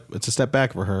a step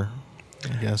back for her,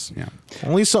 I guess. Yeah.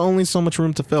 Only so much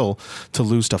room to fill to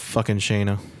lose to fucking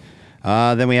Shayna.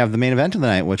 Then we have the main event of the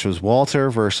night, which was Walter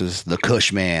versus the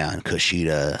Kushman,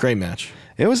 Kushida. Great match.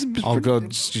 It was. I'll go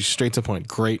straight to the point.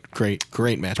 Great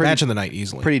match. Match of the night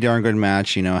easily. Pretty darn good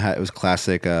match. You know, it was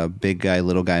classic big guy,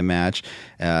 little guy match.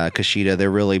 Kushida, they're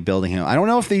really building him. I don't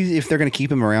know if they're going to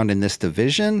keep him around in this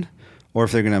division or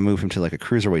if they're going to move him to like a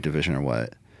cruiserweight division or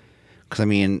what. Because I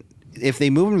mean, if they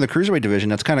move him to the cruiserweight division,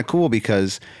 that's kind of cool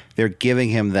because they're giving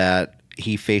him that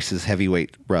he faces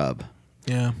heavyweight rub.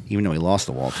 Yeah. Even though he lost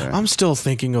to Walter. I'm still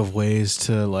thinking of ways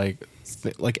to like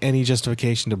any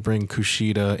justification to bring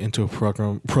Kushida into a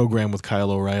program with Kyle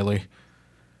O'Reilly.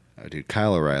 Oh, dude,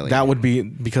 Kyle O'Reilly. That would be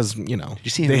because, you know,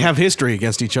 they have history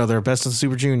against each other, best of the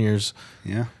Super Juniors.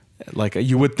 Yeah. Like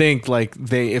you would think like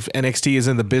if NXT is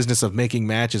in the business of making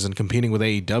matches and competing with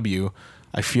AEW,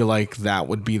 I feel like that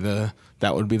would be the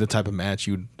type of match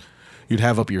you'd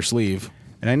have up your sleeve.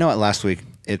 And I know it last week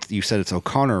you said it's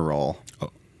O'Connor roll.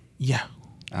 Oh, yeah.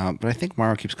 But I think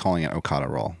Mauro keeps calling it Okada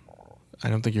roll. I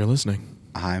don't think you're listening.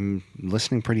 I'm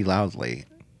listening pretty loudly.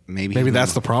 Maybe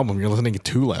that's the problem. You're listening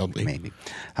too loudly. Maybe.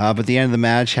 But the end of the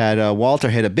match had Walter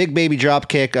hit a big baby drop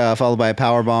kick, followed by a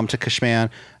power bomb to Kushman.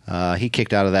 He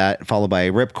kicked out of that, followed by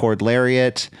a ripcord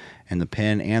lariat and the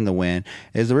pin and the win.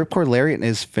 Is the ripcord lariat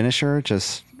his finisher?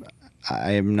 Just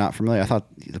I am not familiar. I thought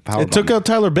the power bomb. It took out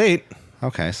Tyler Bate.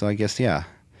 Okay, so I guess yeah.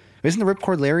 Isn't the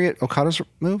ripcord lariat Okada's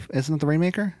move? Isn't it the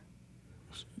Rainmaker?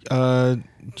 Yeah.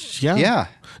 Yeah.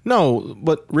 No,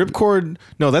 but ripcord.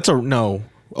 No, no.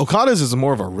 Okada's is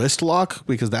more of a wrist lock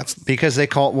because they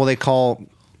call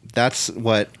that's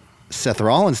what Seth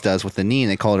Rollins does with the knee,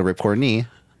 and they call it a ripcord knee.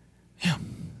 Yeah.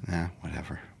 Yeah,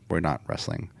 whatever. We're not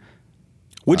wrestling.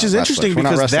 Which is interesting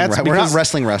because we're not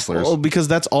wrestling wrestlers. Well, because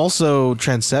that's also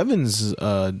Trent Seven's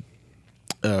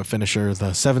finisher, the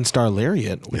 7-star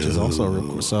lariat, which is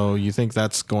also so you think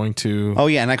that's going to. Oh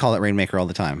yeah, and I call it Rainmaker all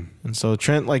the time. And so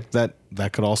Trent like that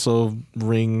could also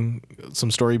ring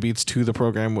some story beats to the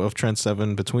program of Trent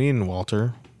Seven between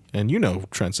Walter. And you know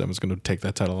Trent Seven's going to take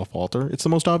that title off Walter. It's the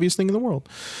most obvious thing in the world.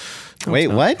 No, wait,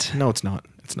 what? No, it's not.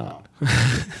 It's not.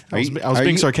 I was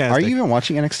being sarcastic. Are you even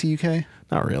watching NXT UK?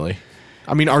 Not really.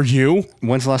 I mean, are you?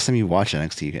 When's the last time you watched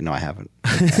NXT UK? No, I haven't.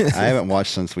 I haven't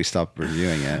watched since we stopped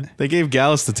reviewing it. They gave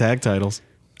Gallus the tag titles.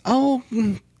 Oh,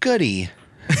 goody.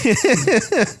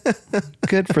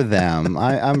 Good for them.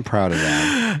 I'm proud of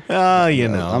them. You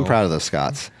know. I'm proud of those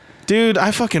Scots. Dude,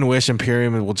 I fucking wish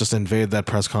Imperium will just invade that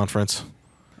press conference.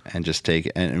 And just take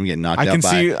it and get knocked out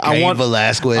by Cain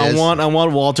Velasquez. I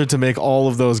want Walter to make all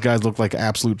of those guys look like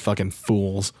absolute fucking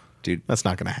fools. Dude, that's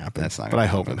not going to happen. That's not. But I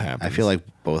hope it happens. I feel like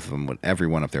both of them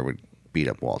everyone up there would beat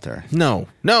up Walter. No.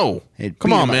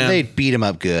 Come on, man. They'd beat him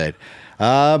up good.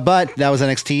 But that was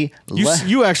NXT.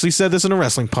 You actually said this in a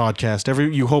wrestling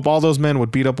podcast. You hope all those men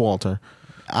would beat up Walter.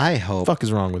 I hope. What the fuck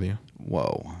is wrong with you?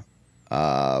 Whoa.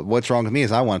 What's wrong with me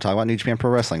is I want to talk about New Japan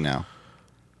Pro Wrestling now.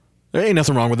 There ain't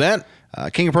nothing wrong with that.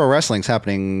 King of Pro Wrestling's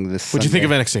happening this What'd you think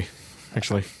of Sunday. NXT?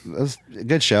 Actually, it was a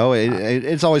good show.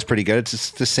 It's always pretty good. It's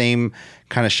just the same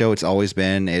kind of show it's always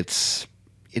been. It's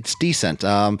decent.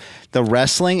 The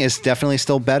wrestling is definitely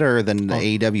still better than the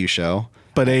AEW show.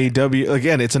 But AEW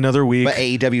again, it's another week. But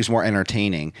AEW is more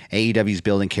entertaining. AEW's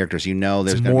building characters. You know,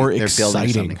 they're building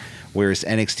something. Whereas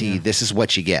NXT, this is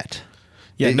what you get.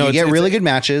 Yeah, you get really good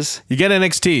matches. You get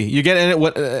NXT. You get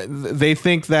what they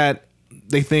think that.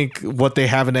 They think what they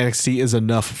have in NXT is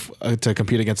enough to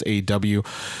compete against AEW,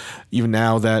 even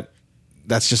now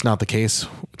that's just not the case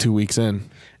 2 weeks in.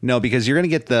 No, because you're going to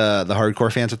get the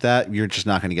hardcore fans with that. You're just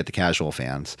not going to get the casual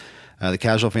fans. The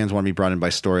casual fans want to be brought in by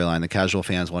storyline. The casual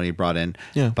fans want to be brought in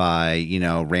by,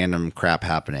 random crap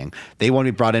happening. They want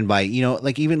to be brought in by,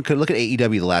 like even could look at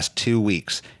AEW the last 2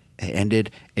 weeks. It ended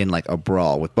in like a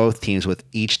brawl with both teams, with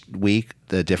each week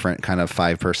the different kind of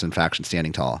 5-person faction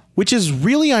standing tall. Which is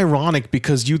really ironic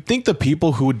because you'd think the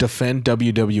people who would defend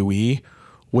WWE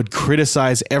would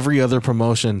criticize every other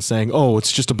promotion saying, oh,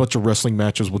 it's just a bunch of wrestling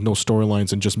matches with no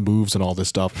storylines and just moves and all this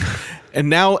stuff. And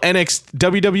now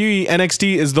WWE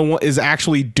NXT is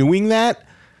actually doing that.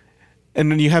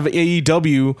 And then you have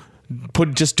AEW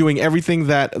just doing everything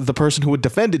that the person who would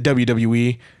defend it,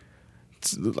 WWE,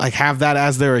 like have that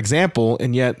as their example,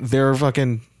 and yet they're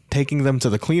fucking taking them to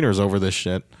the cleaners over this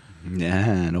shit.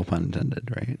 Yeah, no pun intended,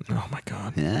 right? Oh my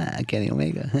God. Yeah, Kenny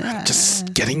Omega.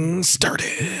 Just getting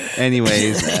started.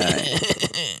 Anyways,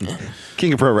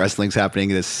 King of Pro Wrestling's happening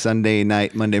this Sunday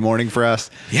night, Monday morning for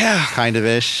us. Yeah. Kind of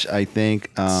ish, I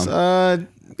think.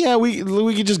 Yeah,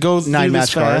 we could just go through 9 this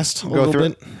match card. fast. Go through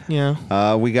bit.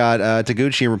 Yeah. We got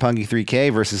Taguchi and Roppongi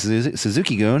 3K versus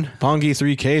Suzuki Gun. Pongi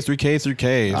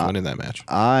 3K is winning that match.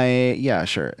 Yeah,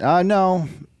 sure. No,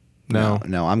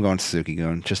 No. I'm going Suzuki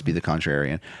Gun. Just be the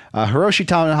contrarian. Hiroshi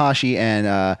Tanahashi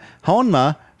and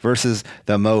Honma versus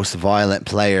the most violent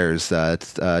players,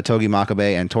 Togi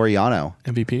Makabe and Toru Yano.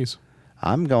 MVPs.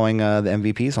 I'm going the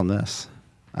MVPs on this.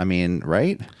 I mean,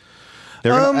 right?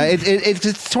 They're gonna,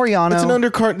 it's Toru Yano. It's an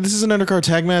undercard. This is an undercard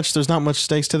tag match. There's not much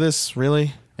stakes to this,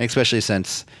 really. Especially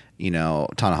since,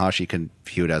 Tanahashi can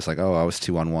view it as like, oh, I was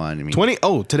 2-on-1. I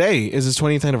mean, Today is his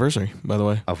 20th anniversary, by the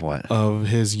way. Of what? Of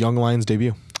his Young Lions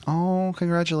debut. Oh,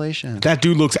 congratulations. That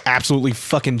dude looks absolutely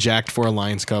fucking jacked for a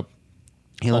Lions Cup.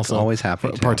 He looks always happy.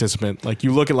 Participant. Like,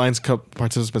 you look at Lions Cup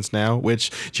participants now,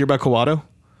 which, did you hear about Kawato?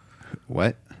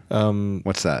 What?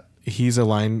 What's that? He was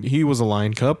a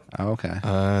Lion Cup. Oh,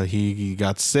 okay. He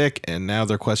got sick, and now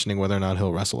they're questioning whether or not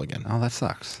he'll wrestle again. Oh, that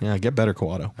sucks. Yeah, get better,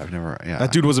 Kawato. I've never. Yeah.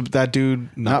 That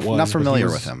dude. Not familiar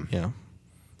with him. Yeah.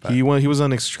 But he was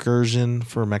on excursion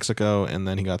for Mexico, and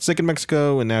then he got sick in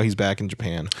Mexico, and now he's back in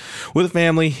Japan with a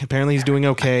family. Apparently, he's doing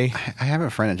okay. I have a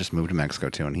friend that just moved to Mexico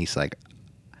too, and he's like,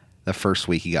 the first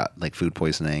week he got like food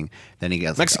poisoning, then he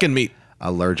got Mexican meat,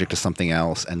 allergic to something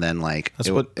else, and then like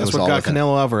that's what got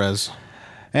Canelo Alvarez.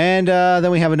 And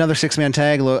then we have another 6-man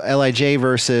tag, LIJ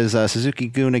versus Suzuki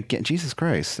Gun again. Jesus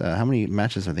Christ. How many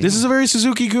matches are they? This is a very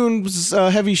Suzuki Gun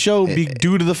heavy show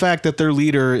due to the fact that their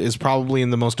leader is probably in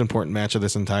the most important match of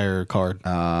this entire card.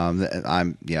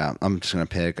 I'm just going to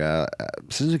pick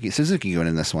Suzuki Gun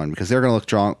in this one because they're going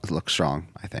to look strong,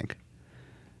 I think.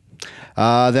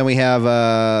 Then we have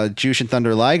Jushin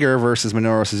Thunder Liger versus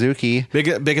Minoru Suzuki.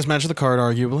 Biggest match of the card,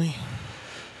 arguably.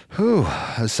 Whew.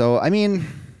 So, I mean,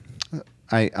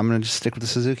 I'm going to just stick with the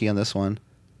Suzuki on this one.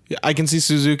 Yeah, I can see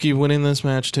Suzuki winning this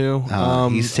match, too.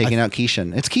 He's taking out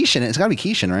Kishin. It's Kishin. It's got to be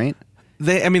Kishin, right?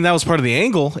 That was part of the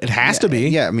angle. It has to be.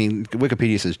 Yeah, I mean,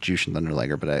 Wikipedia says Jushin Thunder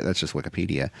Liger, but that's just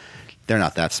Wikipedia. They're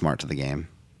not that smart to the game.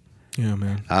 Yeah,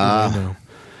 man.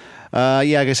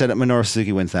 Like I said, Minoru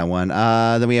Suzuki wins that one.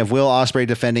 Then we have Will Ospreay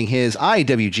defending his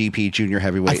IWGP Junior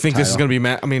Heavyweight I think title. this is going to be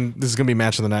this is going to be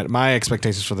match of the night. My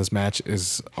expectations for this match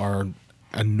are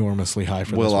enormously high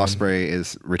for Will this one. Ospreay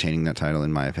is retaining that title,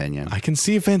 in my opinion. I can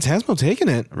see Phantasmo taking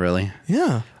it. Really?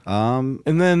 Yeah. And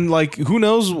then who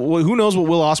knows what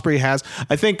Will Ospreay has.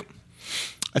 I think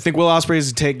Will Ospreay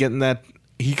is getting that.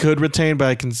 He could retain,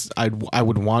 but I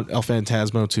would want El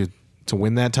Phantasmo to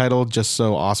win that title just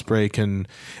so Ospreay can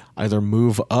either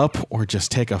move up or just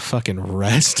take a fucking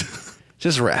rest.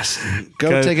 Just rest.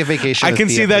 Go take a vacation. I can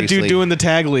see that dude doing the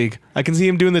tag league. I can see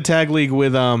him doing the tag league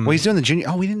with Well, he's doing the junior.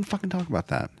 Oh, we didn't fucking talk about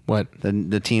that. What?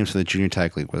 The teams for the junior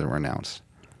tag league were announced.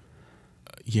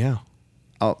 Yeah.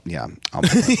 Oh yeah.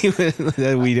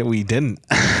 We didn't.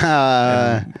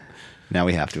 Now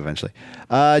we have to eventually.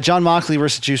 John Moxley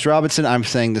versus Juice Robinson. I'm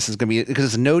saying this is going to be because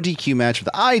it's a no DQ match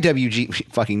with the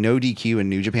IWG fucking no DQ in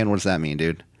New Japan. What does that mean,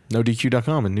 dude?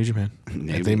 NoDQ.com in New Japan.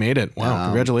 They made it. Wow.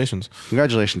 Congratulations.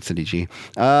 Congratulations to DG.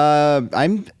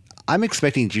 I'm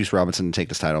expecting Juice Robinson to take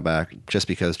this title back just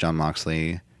because John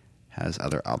Moxley has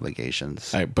other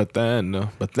obligations. But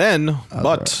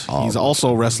he's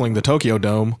also wrestling the Tokyo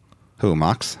Dome. Who,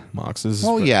 Mox? Mox is.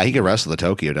 Well, yeah, he could wrestle the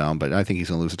Tokyo Dome, but I think he's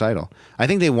going to lose the title. I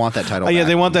think they want that title. Yeah,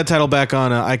 they want that title back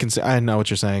on. I know what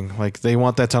you're saying. Like they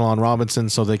want that title on Robinson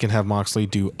so they can have Moxley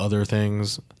do other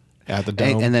things at the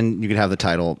Dome, and then you could have the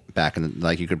title back, and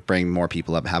you could bring more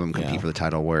people up, have them compete for the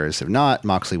title. Whereas if not,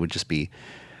 Moxley would just be.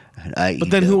 But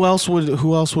then who else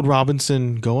would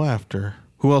Robinson go after?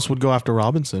 Who else would go after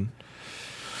Robinson?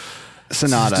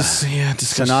 Sonata.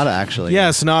 Sonata, actually.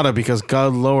 Yeah, Sonata, because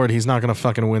God Lord, he's not going to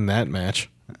fucking win that match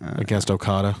against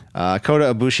Okada.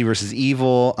 Kota Ibushi versus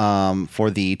Evil for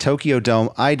the Tokyo Dome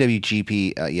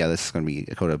IWGP. This is going to be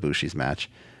Kota Ibushi's match,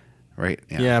 right?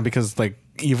 Yeah, because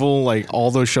Evil, all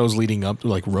those shows leading up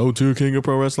to Road to King of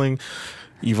Pro Wrestling,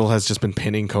 Evil has just been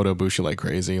pinning Kota Ibushi like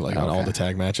crazy, on all the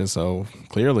tag matches. So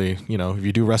clearly, if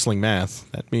you do wrestling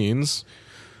math, that means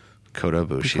Kota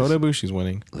Ibushi's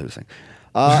winning. Losing.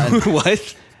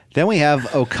 What? Then we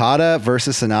have Okada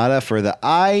versus Sonata for the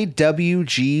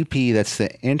IWGP. That's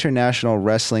the International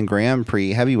Wrestling Grand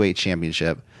Prix Heavyweight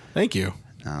Championship. Thank you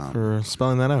for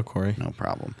spelling that out, Corey. No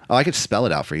problem. Oh, I could spell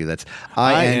it out for you. That's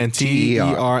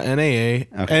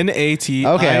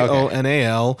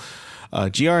INTERNATIONAL.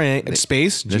 GRA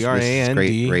space This is GRAND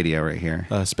great radio right here.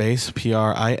 space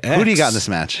PRIX. Who do you got in this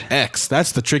match? X.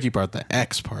 That's the tricky part. The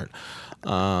X part.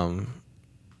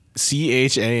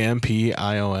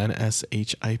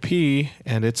 CHAMPIONSHIP,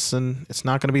 and it's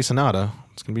not going to be Sonata.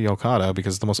 It's going to be Okada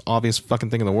because it's the most obvious fucking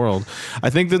thing in the world. I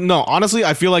think that honestly,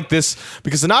 I feel like this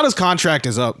because Sonata's contract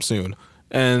is up soon,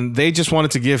 and they just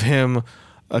wanted to give him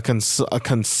a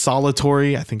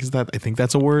consolatory. I think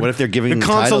that's a word. What if they're giving him the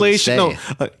consolation? title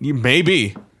to stay? No,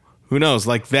 maybe. Who knows?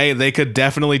 Like they could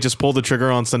definitely just pull the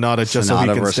trigger on Sonata just so he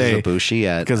can versus stay. Ibushi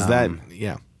at Because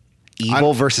yeah.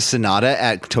 Evil versus Sonata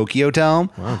at Tokyo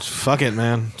Dome. Well, fuck it,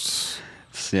 man.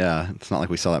 Yeah, it's not like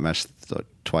we saw that match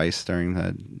twice during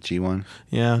the G1.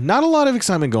 Yeah, not a lot of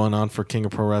excitement going on for King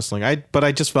of Pro Wrestling. But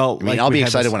I just felt I'll be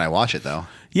excited when I watch it though.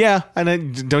 Yeah,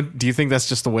 and do you think that's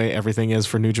just the way everything is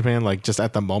for New Japan? Like just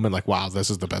at the moment, like wow,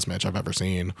 this is the best match I've ever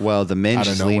seen. Well, the Minge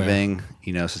is leaving.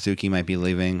 Suzuki might be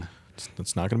leaving.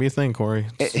 It's not going to be a thing, Corey.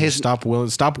 Stop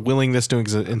willing this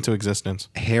into existence.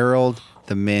 Harold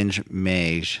the Minge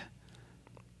Mage.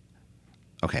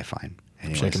 Okay, fine.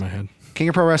 Anyways, I'm shaking my head. King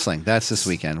of Pro Wrestling. That's this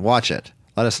weekend. Watch it.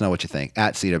 Let us know what you think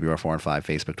at CWR415,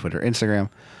 Facebook, Twitter, Instagram.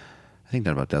 I think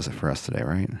that about does it for us today,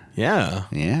 right? Yeah.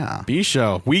 Yeah. B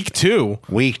show week 2.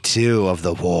 Week 2 of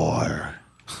the war.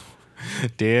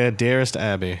 Dearest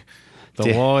Abby,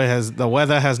 the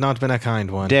weather has not been a kind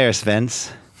one. Dearest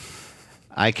Vince,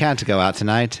 I can't go out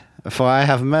tonight, for I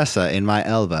have MRSA in my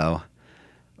elbow.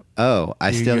 Oh,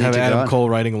 I still need have to go Adam out? Cole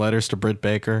writing letters to Britt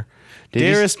Baker.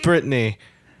 Dearest Brittany,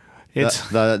 it's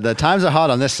the times are hot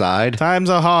on this side. times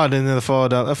are hard in the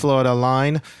Florida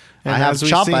line. And I have as we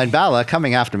Ciampa see- and Balor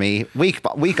coming after me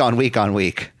week on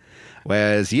week.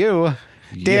 Whereas you,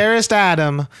 Dearest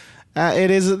Adam,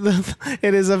 it is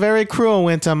a very cruel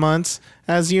winter month.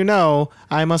 As you know,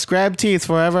 I must grab teeth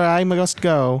wherever I must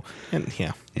go. And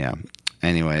yeah.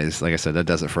 Anyways, like I said, that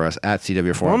does it for us at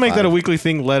CW415. We'll make that a weekly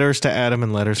thing. Letters to Adam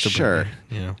and letters to Sure.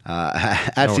 Brittany. Yeah.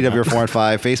 At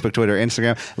CW415, Facebook, Twitter,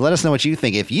 Instagram. Let us know what you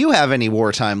think. If you have any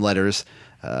wartime letters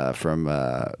from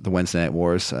the Wednesday Night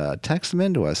Wars, text them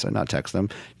into us. Or not text them.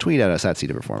 Tweet at us at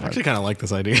CW415. I actually kind of like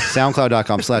this idea.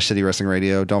 SoundCloud.com/City Wrestling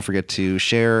Radio. Don't forget to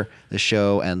share the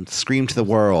show and scream to the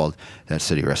world that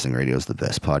City Wrestling Radio is the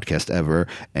best podcast ever,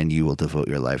 and you will devote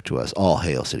your life to us. All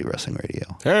hail City Wrestling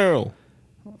Radio. Hail.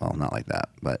 Well, not like that,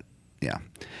 but yeah.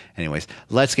 Anyways,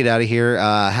 let's get out of here.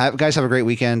 Guys, have a great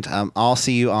weekend. I'll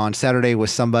see you on Saturday with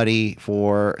somebody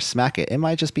for Smack It. It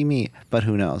might just be me, but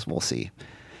who knows? We'll see.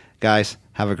 Guys,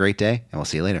 have a great day, and we'll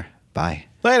see you later. Bye.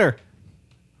 Later.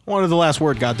 Wanted the last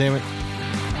word, goddammit.